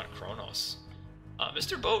Kronos.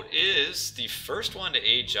 Mr. Boat is the first one to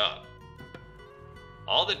age up.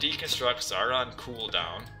 All the deconstructs are on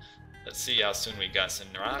cooldown. Let's see how soon we got. So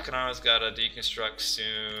Narakanara's got a deconstruct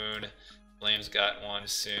soon. Flame's got one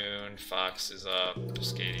soon. Fox is up.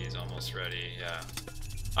 Skady is almost ready. Yeah.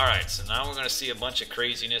 Alright, so now we're going to see a bunch of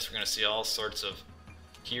craziness. We're going to see all sorts of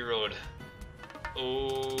heroed.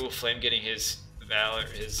 Oh, Flame getting his Valor,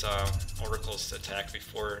 his oracles to attack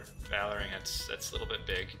before Valoring. That's a little bit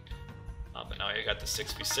big. But now you got the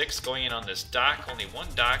 6v6 going in on this dock. Only one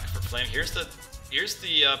dock for Flame. Here's the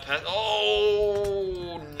pet.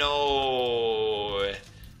 Oh no!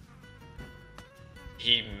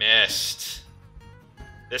 He missed.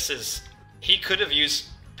 He could have used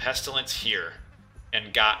Pestilence here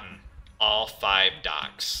and gotten all 5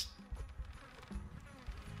 docks.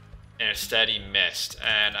 And instead he missed.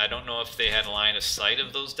 And I don't know if they had line of sight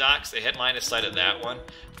of those docks. They had line of sight of that one.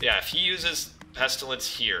 But yeah, if he uses Pestilence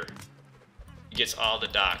here, he gets all the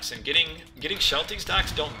docks. And getting Shelty's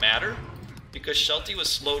docks don't matter, because Shelty was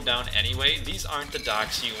slowed down anyway. These aren't the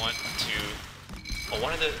docks you want to... Oh,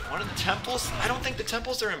 one of the temples? I don't think the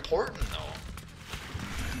temples are important, though.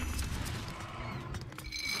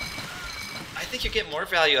 I think you get more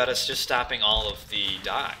value out of just stopping all of the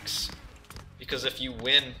docks. Because if you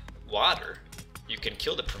win water, you can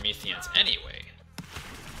kill the Prometheans anyway.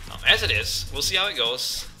 As it is, we'll see how it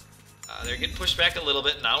goes. They're getting pushed back a little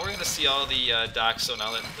bit. Now we're going to see all the docks, so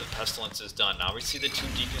now that the Pestilence is done. Now we see the 2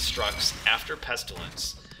 deconstructs after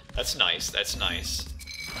Pestilence. That's nice, that's nice.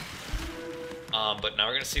 But now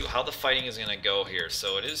we're going to see how the fighting is going to go here.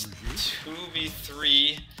 So it is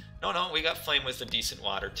 2v3. No, we got Flame with a decent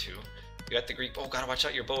water too. We got the Greek. Oh, gotta watch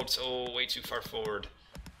out your boats. Oh, way too far forward.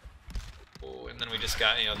 Oh, and then we just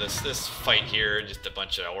got, this fight here. Just a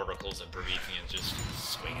bunch of oracles and Prometheans just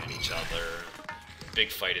swinging at each other. Big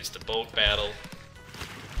fight is the boat battle.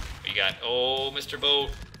 We got, Mr.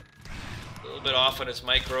 Boat, a little bit off on his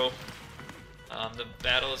micro. The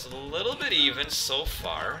battle is a little bit even so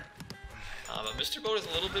far. But Mr. Boat is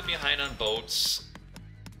a little bit behind on boats.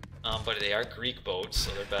 But they are Greek boats,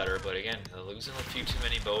 so they're better. But again, they're losing a few too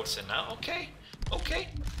many boats. And now, okay,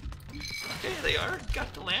 they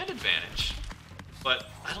got the land advantage. But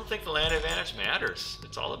I don't think the land advantage matters.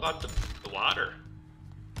 It's all about the water.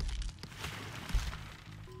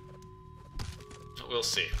 We'll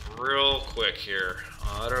see. Real quick here.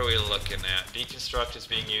 What are we looking at? Deconstruct is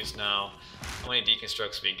being used now. How many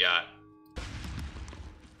deconstructs we got?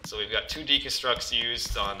 So we've got 2 deconstructs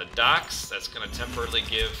used on the docks. That's going to temporarily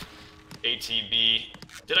give ATB.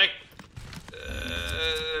 Did I?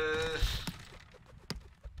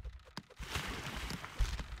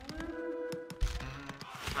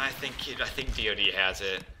 I think DoD has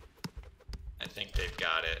it. I think they've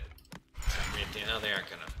got it. No, they aren't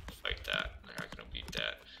going to fight that. They're not going to beat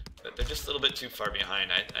that. But they're just a little bit too far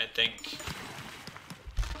behind. I think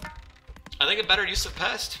a better use of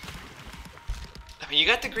Pest. I mean, you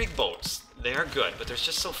got the Greek boats. They are good, but there's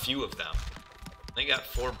just so few of them. They got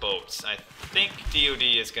 4 boats. I think DoD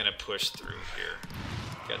is going to push through here.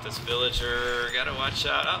 Got this villager. Got to watch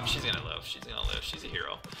out. Oh, she's going to live. She's going to live. She's a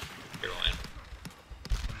hero. Heroine.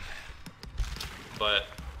 But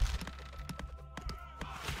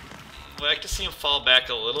I'd like to see him fall back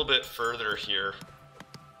a little bit further here.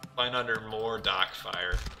 Find under more dock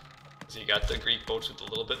fire. So you got the Greek boats with a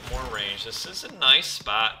little bit more range. This is a nice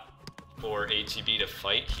spot for ATB to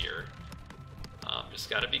fight here.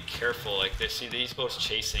 Just got to be careful. Like this, see these boats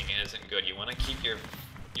chasing isn't good. You want to keep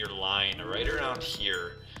your line right around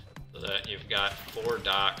here so that you've got 4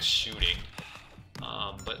 docks shooting.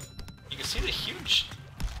 But you can see the huge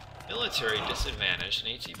military disadvantage, and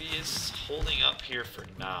ATB is holding up here for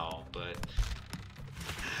now. But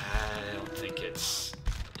I don't think it's.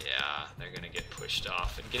 Yeah, they're gonna get pushed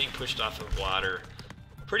off, and getting pushed off of water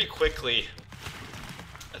pretty quickly.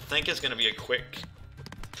 I think it's going to be a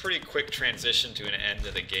pretty quick transition to an end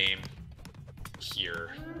of the game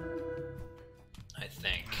here. I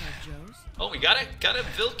think. Oh, we got a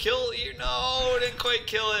Vil kill. No, didn't quite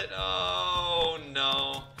kill it. Oh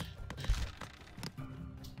no.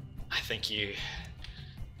 I think if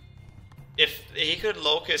he could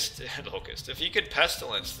if he could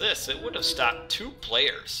Pestilence this, it would have stopped 2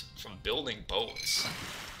 players from building boats.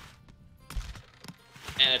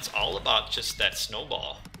 And it's all about just that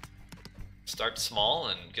snowball. starts small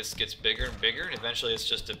and just gets bigger and bigger, and eventually it's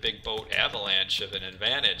just a big boat avalanche of an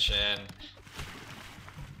advantage. And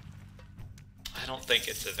I don't think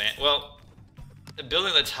it's well,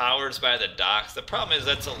 building the towers by the docks, the problem is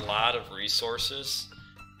that's a lot of resources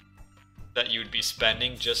that you would be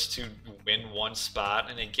spending just to win one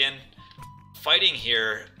spot. And again, fighting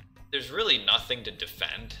here, there's really nothing to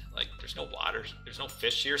defend. Like, there's no water, there's no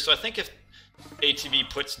fish here. So I think if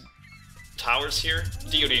ATB puts towers here,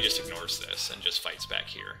 DoD just ignores this and just fights back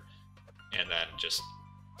here, and then just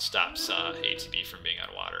stops ATB from being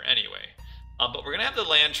on water anyway. But we're gonna have the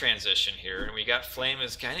land transition here, and we got Flame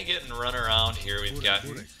is kind of getting run around here. We've got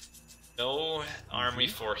no army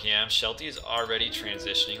for him. Shelty is already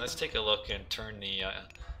transitioning. Let's take a look and turn the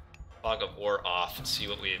Fog of War off and see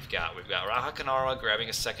what we've got. We've got Rahakanawa grabbing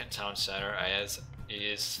a second town center, as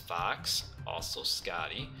is Fox, also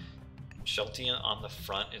Scotty. Shelty on the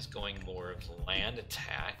front is going more of land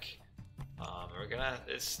attack. We're gonna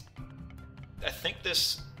I think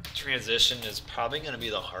this transition is probably going to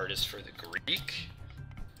be the hardest for the Greek.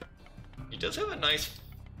 He does have a nice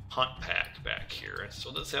hunt pack back here, and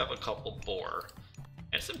still does have a couple boar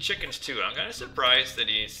and some chickens too. I'm kind of surprised that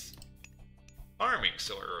he's farming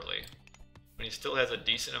so early when he still has a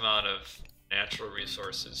decent amount of natural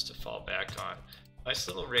resources to fall back on. Nice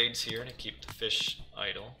little raids here to keep the fish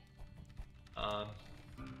idle. I'd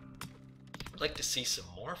like to see some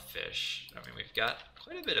more fish. I mean, we've got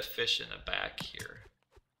quite a bit of fish in the back here.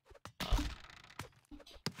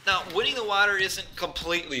 Now, winning the water isn't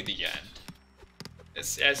completely the end.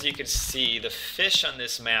 As you can see, the fish on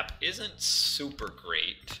this map isn't super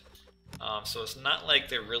great. So it's not like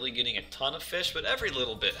they're really getting a ton of fish, but every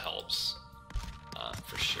little bit helps.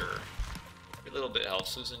 For sure. Every little bit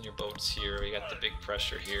helps. Losing your boats here. We got the big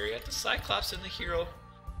pressure here. We got the Cyclops, and the hero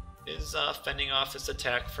is fending off his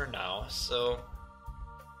attack for now. So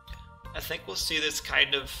I think we'll see this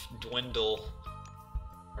kind of dwindle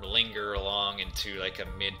or linger along into like a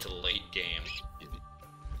mid to late game.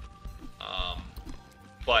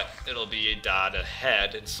 But it'll be a DoD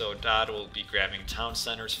ahead, and so DoD will be grabbing town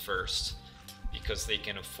centers first because they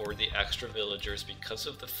can afford the extra villagers because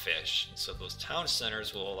of the fish. And so those town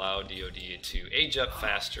centers will allow DoD to age up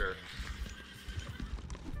faster,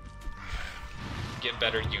 get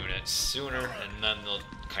better units sooner, and then they'll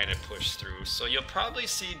kind of push through. So you'll probably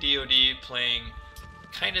see DoD playing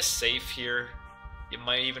kind of safe here. You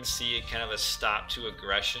might even see kind of a stop to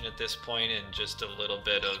aggression at this point, and just a little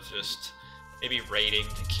bit of just maybe raiding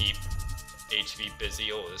to keep ATB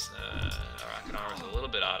busy. Oh, this Rakanawa is a little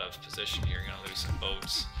bit out of position here. Gonna lose some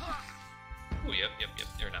boats. Oh, yep.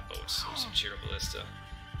 They're not boats. There's some Cheer Ballista.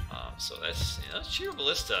 So that's Cheer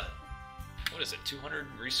Ballista. What is it? 200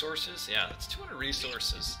 resources? Yeah, that's 200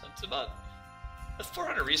 resources. That's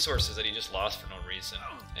 400 resources that he just lost for no reason,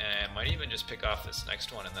 and might even just pick off this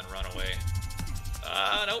next one and then run away.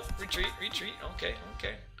 Nope. Retreat. Okay.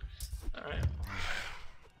 All right.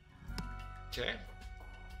 Okay.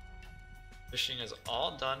 Fishing is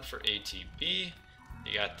all done for ATB.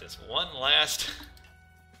 You got this one last,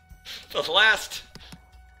 the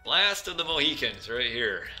last of the Mohicans right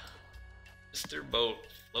here. Mr. Boat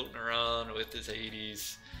floating around with his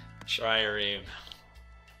 80s Trireme,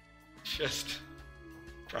 just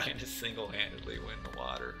trying to single-handedly win the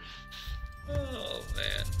water. Oh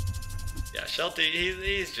man. Yeah, Shelty,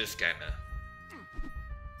 he's just kind of.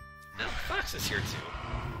 Now Fox is here too.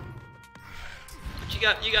 But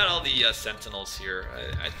you got all the Sentinels here.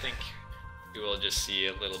 I think you will just see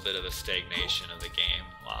a little bit of a stagnation of the game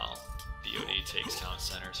while DoD takes town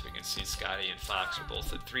centers. We can see Scotty and Fox are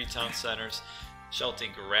both at 3 town centers. Shelty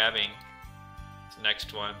grabbing the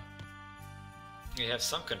next one. We have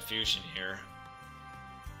some confusion here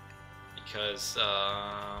because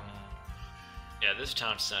yeah, this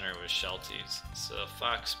town center was Shelty's, so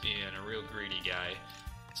Fox, being a real greedy guy,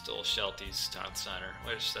 stole Shelty's town center,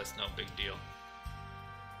 which that's no big deal.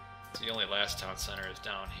 So the only last town center is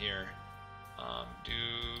down here.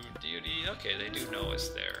 DoD, okay, they do know us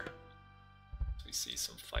there. So we see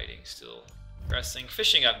some fighting still progressing.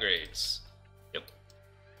 Fishing upgrades. Yep,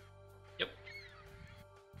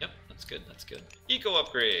 that's good. Eco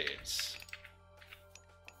upgrades.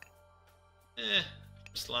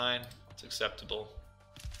 This line, it's acceptable.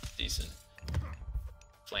 Decent.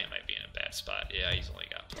 Flame might be in a bad spot. Yeah, he's only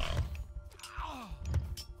got plow.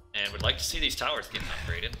 And would like to see these towers getting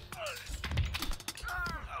upgraded.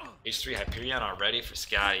 H3 Hyperion already for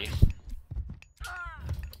Scotty.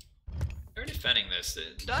 They're defending this.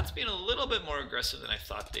 DoD's being a little bit more aggressive than I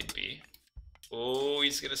thought they'd be. Oh,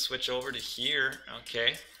 he's gonna switch over to here.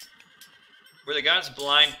 Okay. Were the gods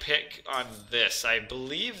blind pick on this? I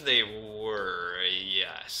believe they were,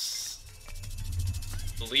 yes.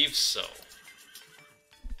 believe so.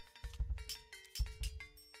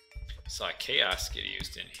 Saw Chaos get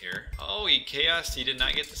used in here. Oh, Chaos, he did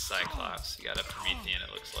not get the Cyclops. He got a Promethean,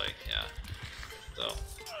 it looks like, yeah. So,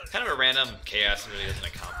 kind of a random Chaos really doesn't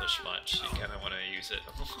accomplish much. You kind of want to use it.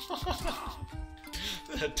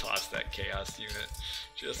 Toss that Chaos unit,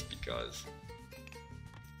 just because.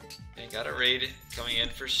 And got a raid coming in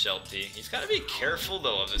for Shelty. He's got to be careful,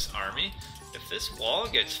 though, of this army. If this wall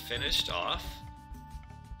gets finished off,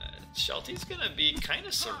 Shelty's going to be kind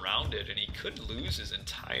of surrounded, and he could lose his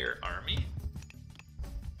entire army.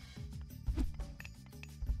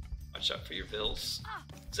 Watch out for your bills.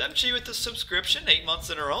 Zemchi with the subscription, 8 months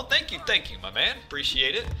in a row. Thank you, my man.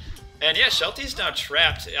 Appreciate it. And yeah, Shelty's now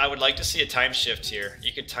trapped. I would like to see a time shift here.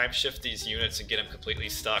 You could time shift these units and get them completely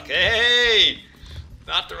stuck. Hey!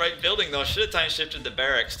 Not the right building, though. Should have time shifted the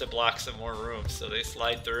barracks to block some more room, so they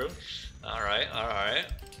slide through. Alright, alright.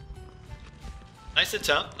 Nice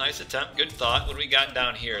attempt, nice attempt. Good thought. What do we got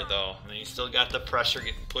down here, though? I mean, you still got the pressure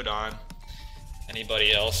getting put on.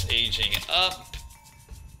 Anybody else aging up?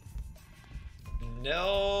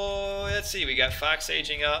 No. Let's see. We got Fox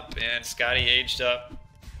aging up, and Scotty aged up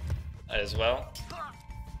as well.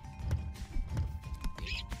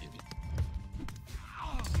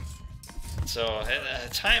 So,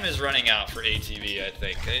 time is running out for ATB, I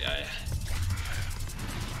think.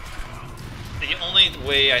 The only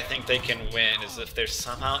way I think they can win is if they're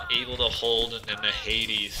somehow able to hold, and then the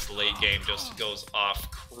Hades late game just goes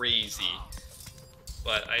off crazy.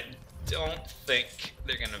 But I don't think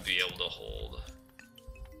they're going to be able to hold.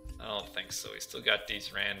 I don't think so. We still got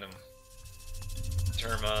these random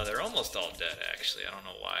Terma. They're almost all dead, actually. I don't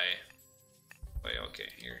know why. Wait, okay.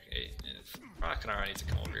 Here, Rockinara needs to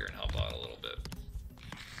come over here and help out a little bit.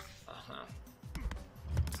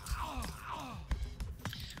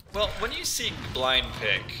 Well, when you see blind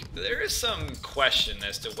pick, there is some question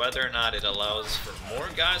as to whether or not it allows for more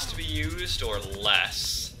gods to be used or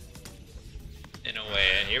less. In a way,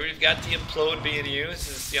 and here we've got the implode being used.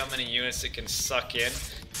 Let's see how many units it can suck in.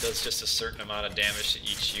 It does just a certain amount of damage to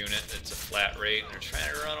each unit. It's a flat rate, and they're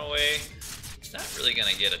trying to run away. It's not really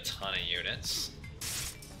going to get a ton of units.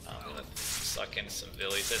 I'm going to suck in some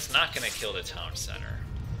villies. It's not going to kill the town center.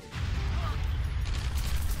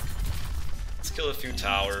 Let's kill a few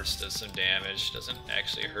towers, does some damage. Doesn't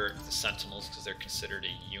actually hurt the sentinels because they're considered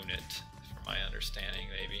a unit, from my understanding,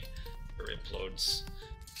 maybe, for implodes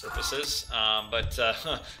purposes.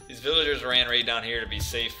 These villagers ran right down here to be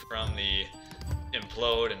safe from the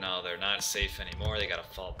implode, and now they're not safe anymore. They gotta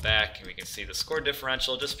fall back, and we can see the score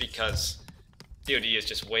differential just because DoD is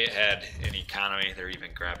just way ahead in economy. They're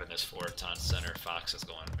even grabbing this 4-town center. Fox is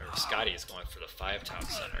going, or Scotty is going for the 5-town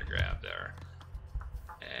center grab there.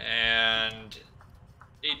 And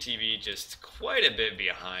ATB just quite a bit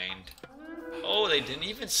behind. Oh, they didn't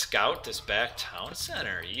even scout this back town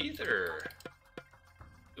center either.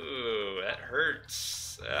 Ooh, that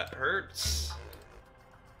hurts. That hurts.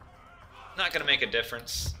 Not gonna make a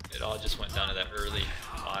difference. It all just went down to that early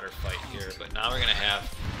water fight here. But now we're gonna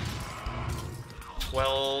have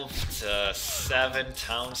 12 to 7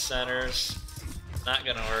 town centers. Not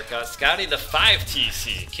gonna work out. Scotty the 5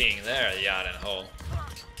 TC king there, the Yad and Ho.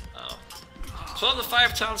 12 to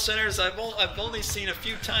 5 town centers. I've only seen a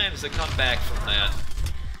few times that come back from that.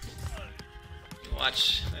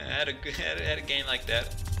 Watch, I had a game like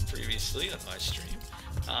that previously on my stream.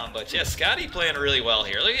 But yeah, Scotty playing really well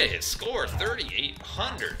here. Look at his score,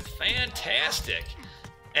 3,800. Fantastic.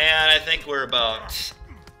 And I think we're about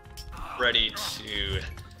ready to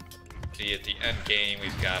be at the end game.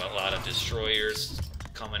 We've got a lot of destroyers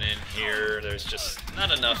coming in here. There's just not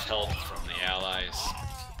enough help from the allies.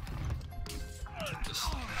 Just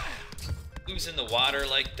losing the water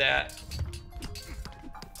like that.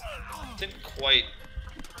 Didn't quite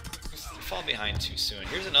fall behind too soon.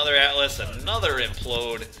 Here's another Atlas, another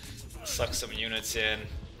implode. Suck some units in.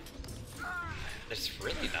 There's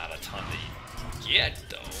really not a ton to get,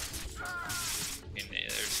 though. I mean,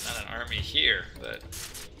 there's not an army here, but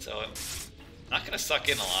so not gonna suck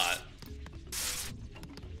in a lot.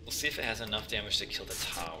 We'll see if it has enough damage to kill the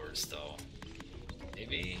towers, though.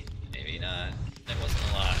 Maybe, maybe not. That wasn't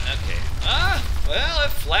a lot. Okay. Well, it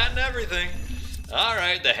flattened everything.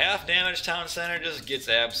 Alright, the half damage town center just gets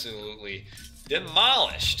absolutely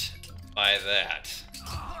demolished by that.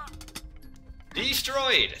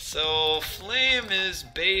 Destroyed. So Flame is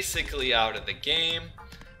basically out of the game.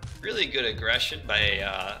 Really good aggression by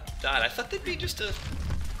DoD. I thought they'd be just a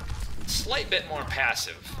slight bit more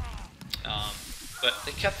passive. But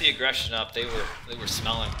they kept the aggression up. They were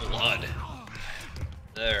smelling blood.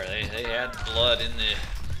 There, they had blood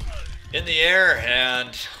in the air,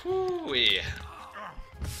 and whoo-wee.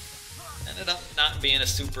 ended up not being a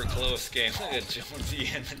super close game. Look at Jonesy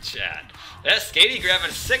in the chat. That's Skatey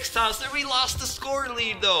grabbing 6 times there. We lost the score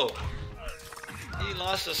lead though. He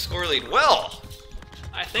lost the score lead. Well,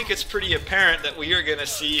 I think it's pretty apparent that we are going to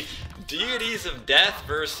see Deities of Death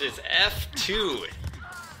versus F2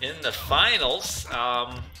 in the finals.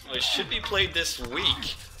 It should be played this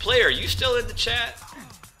week. Player, you still in the chat?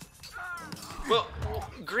 Well,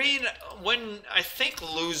 Green, when I think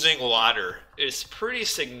losing water is pretty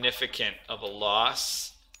significant of a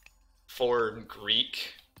loss for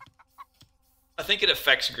Greek. I think it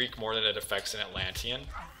affects Greek more than it affects an Atlantean.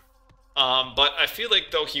 But I feel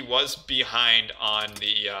like though he was behind on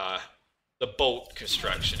the boat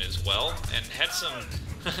construction as well, and had some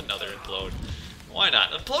another implode. Why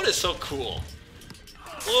not? Implode is so cool.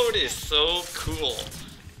 Implode is so cool.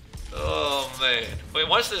 Oh man! Wait,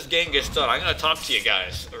 once this game gets done, I'm gonna talk to you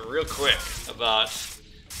guys real quick about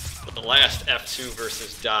the last F2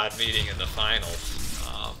 versus DoD meeting in the finals.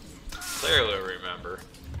 Claire will remember.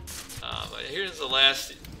 But here's the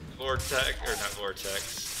last vortex, or not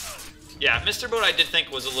vortex. Yeah, Mr. Boat I did think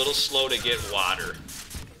was a little slow to get water.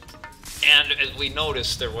 And as we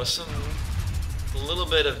noticed, there was a little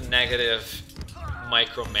bit of negative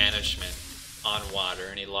micromanagement on water,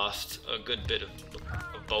 and he lost a good bit of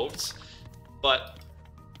boats. But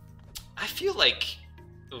I feel like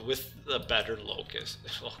with the better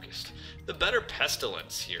the better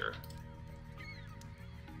pestilence here,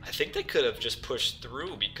 I think they could have just pushed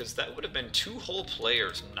through, because that would have been 2 whole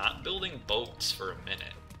players not building boats for a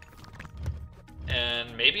minute.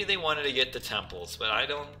 And maybe they wanted to get the temples, but I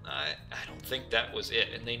don't think that was it.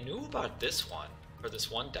 And they knew about this one, or this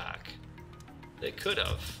one dock. They could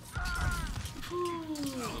have.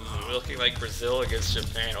 Looking like Brazil against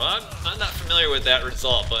Japan. Well, I'm not familiar with that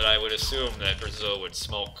result, but I would assume that Brazil would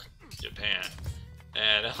smoke Japan.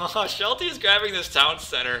 And Shelty is grabbing this town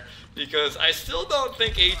center because I still don't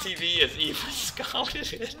think ATB has even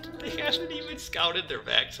scouted it. They haven't even scouted their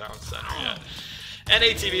back town center yet. And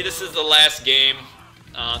ATB, this is the last game.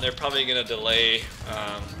 They're probably going to delay,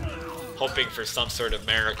 hoping for some sort of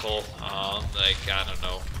miracle, like, I don't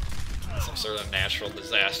know, some sort of natural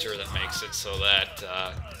disaster that makes it so that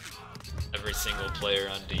every single player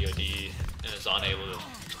on DoD is unable to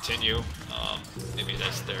continue. Maybe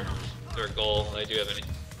that's their goal. They do have an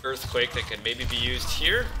earthquake that can maybe be used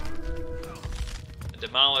here to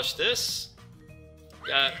demolish this.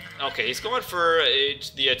 Okay, he's going for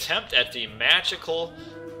the attempt at the magical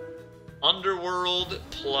underworld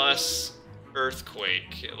plus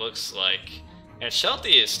earthquake, it looks like. And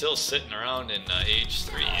Shelty is still sitting around in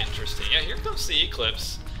H3. Interesting. Yeah, here comes the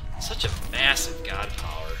eclipse. Such a massive god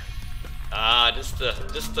power. Just the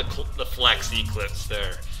flex eclipse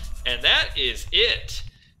there. And that is it.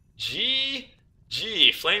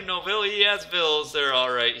 GG. Flame Noville, Yazvilles, they're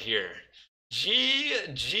all right here.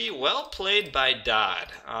 GG, well played by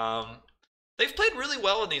DoD. They've played really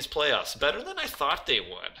well in these playoffs, better than I thought they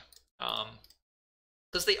would.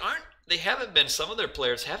 Because they haven't been, some of their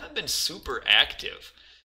players haven't been super active.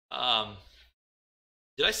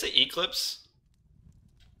 Did I say Eclipse?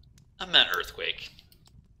 I meant Earthquake.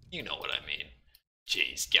 You know what I mean.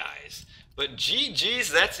 Jeez, guys. But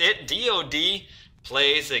GG's, that's it. DoD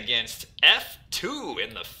plays against F2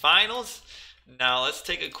 in the finals. Now let's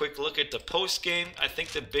take a quick look at the post game. I think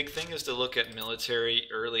the big thing is to look at military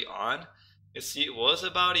early on. You see, it was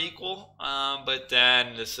about equal, but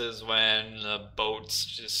then this is when the boats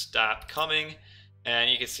just stopped coming, and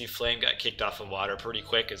you can see Flame got kicked off of water pretty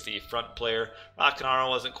quick as the front player. Rockanaro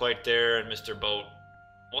wasn't quite there, and Mr. Boat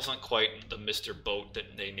wasn't quite the Mr. Boat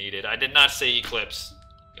that they needed. I did not say Eclipse.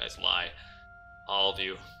 You guys lie. All of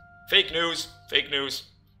you. Fake news. Fake news.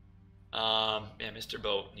 Yeah, Mr.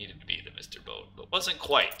 Boat needed to be the Mr. Boat, but wasn't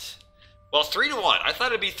quite. Well, 3-1. I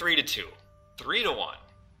thought it'd be 3-2. 3-1.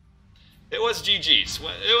 It was GG's.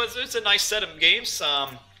 It's a nice set of games.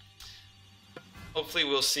 Hopefully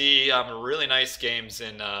we'll see really nice games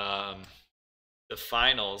in the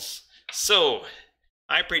finals. So,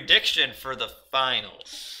 my prediction for the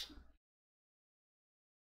finals.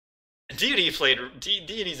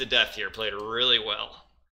 Deities of Death here played really well.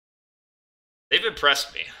 They've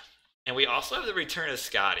impressed me. And we also have the return of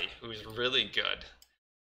Scotty, who's really good.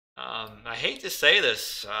 I hate to say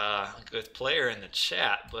this with player in the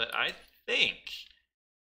chat, but I think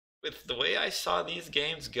with the way I saw these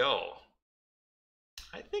games go,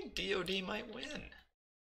 I think DoD might win.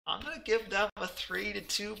 I'm going to give them a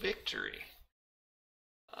 3-2 victory.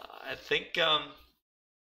 I think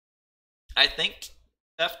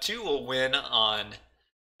F2 will win on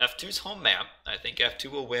F2's home map. I think F2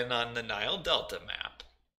 will win on the Nile Delta map.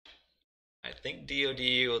 I think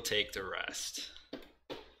DoD will take the rest.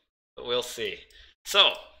 But we'll see.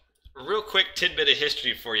 So, real quick tidbit of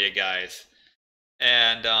history for you guys.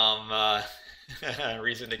 And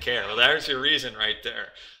reason to care. Well, there's your reason right there.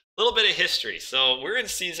 A little bit of history. So we're in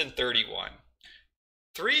season 31.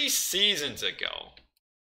 3 seasons ago,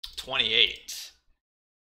 28,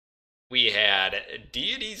 we had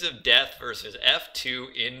Deities of Death versus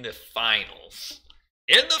F2 in the finals.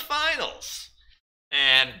 In the finals!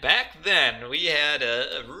 And back then, we had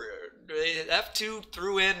F2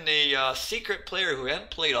 threw in a secret player who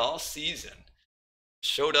hadn't played all season.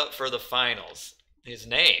 Showed up for the finals. His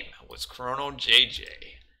name was Chrono JJ.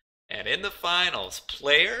 And in the finals,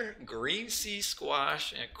 player, Green Sea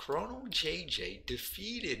Squash, and Chrono JJ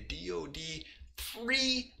defeated DoD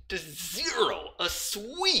 3-0. A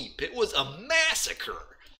sweep. It was a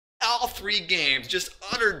massacre. All 3 games, just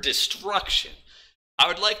utter destruction. I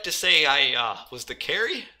would like to say I was the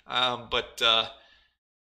carry, but I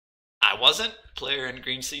wasn't. Player in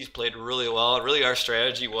Green Seas played really well. Really, our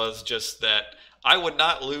strategy was just that I would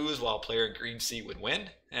not lose while player in Green Sea would win,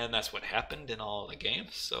 and that's what happened in all the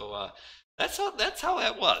games. So that's how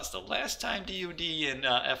it was. The last time DoD and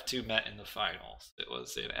F2 met in the finals, it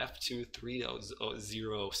was an F2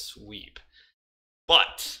 3-0 sweep.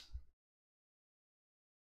 But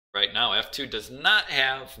right now, F2 does not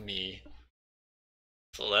have me.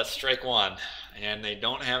 So that's strike 1. And they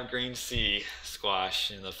don't have Green Sea Squash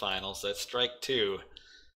in the finals. That's strike 2.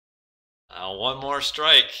 1 more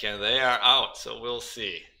strike and they are out, so we'll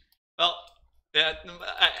see. Well, yeah,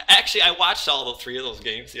 actually, I watched all 3 of those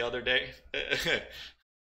games the other day.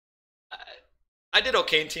 I did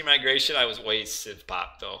okay in team migration. I was way Civ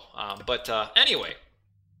Pop, though. But anyway,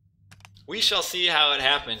 we shall see how it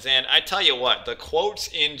happens. And I tell you what, the quotes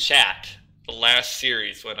in chat the last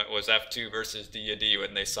series when it was F2 versus DoD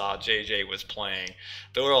when they saw JJ was playing,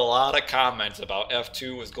 there were a lot of comments about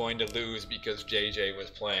F2 was going to lose because JJ was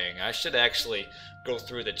playing. I should actually go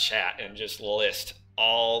through the chat and just list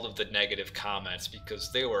all of the negative comments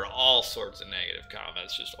because they were all sorts of negative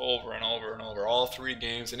comments just over and over and over all 3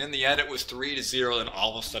 games, and in the end it was 3-0 and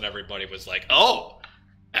all of a sudden everybody was like, oh,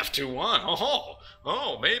 F2 won,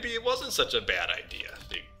 oh, maybe it wasn't such a bad idea.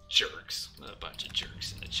 Big jerks, a bunch of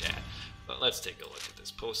jerks in the chat. But let's take a look at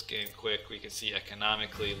this post game quick. We can see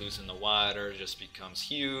economically losing the water just becomes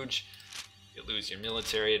huge. You lose your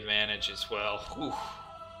military advantage as well. Whew.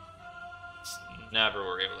 Never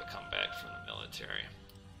were able to come back from the military.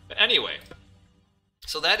 But anyway,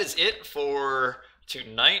 so that is it for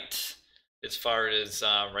tonight as far as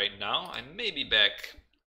right now. I may be back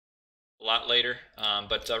a lot later,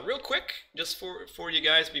 but real quick, just for you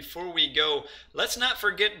guys before we go, let's not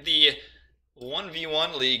forget the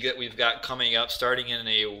 1v1 league that we've got coming up starting in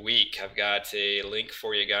a week. I've got a link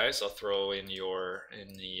for you guys. I'll throw in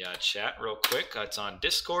the chat real quick. It's on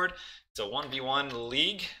Discord. It's a 1v1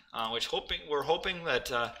 league, which we're hoping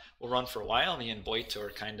that will run for a while. Me and Boit are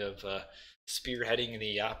kind of spearheading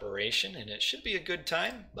the operation, and it should be a good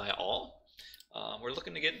time by all. We're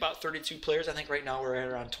looking to get about 32 players. I think right now we're at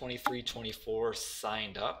around 23, 24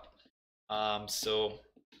 signed up. So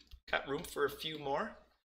got room for a few more.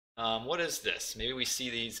 What is this? Maybe we see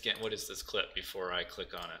these get. What is this clip before I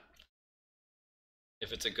click on it?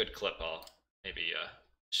 If it's a good clip, I'll maybe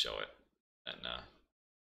show it. And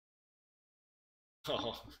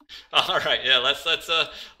oh, all right, yeah.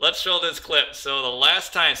 Let's show this clip. So the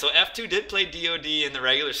last time, so F2 did play DoD in the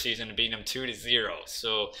regular season and beat them 2-0.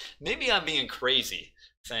 So maybe I'm being crazy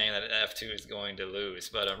saying that F2 is going to lose.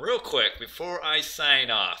 But real quick before I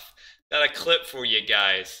sign off, got a clip for you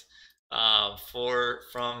guys.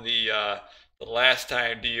 From the last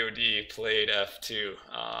time DoD played F2.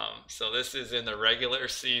 So this is in the regular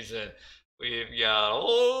season. We've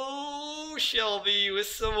got Shelby with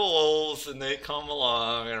some wolves, and they come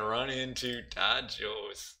along and run into Todd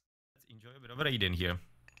Joes. Let's enjoy a bit of raiding here.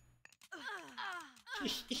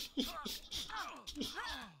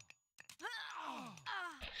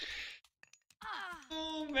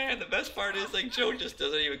 Oh man, the best part is like Joe just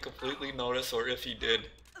doesn't even completely notice, or if he did,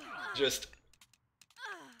 just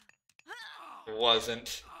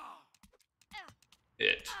wasn't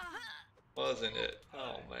it. Wasn't it?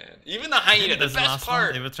 Oh man. Even the hyena, the best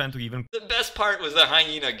part. They were trying to even. The best part was the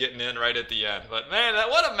hyena getting in right at the end. But man,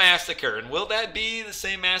 what a massacre. And will that be the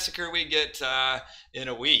same massacre we get in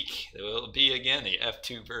a week? Will it be again the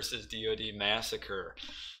F2 versus DoD massacre?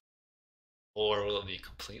 Or will it be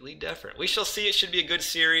completely different? We shall see. It should be a good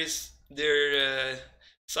series. They're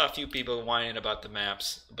Saw a few people whining about the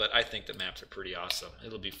maps, but I think the maps are pretty awesome.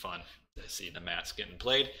 It'll be fun to see the maps getting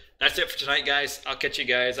played. That's it for tonight, guys. I'll catch you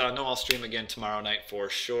guys. I know I'll stream again tomorrow night for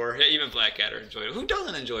sure. Yeah, even Blackadder enjoyed it. Who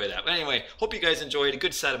doesn't enjoy that? But anyway, hope you guys enjoyed a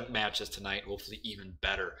good set of matches tonight. Hopefully even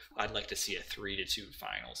better. I'd like to see a 3-2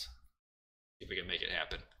 finals. See if we can make it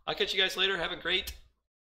happen. I'll catch you guys later. Have a great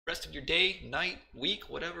rest of your day, night, week,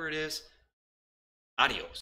 whatever it is. Adios.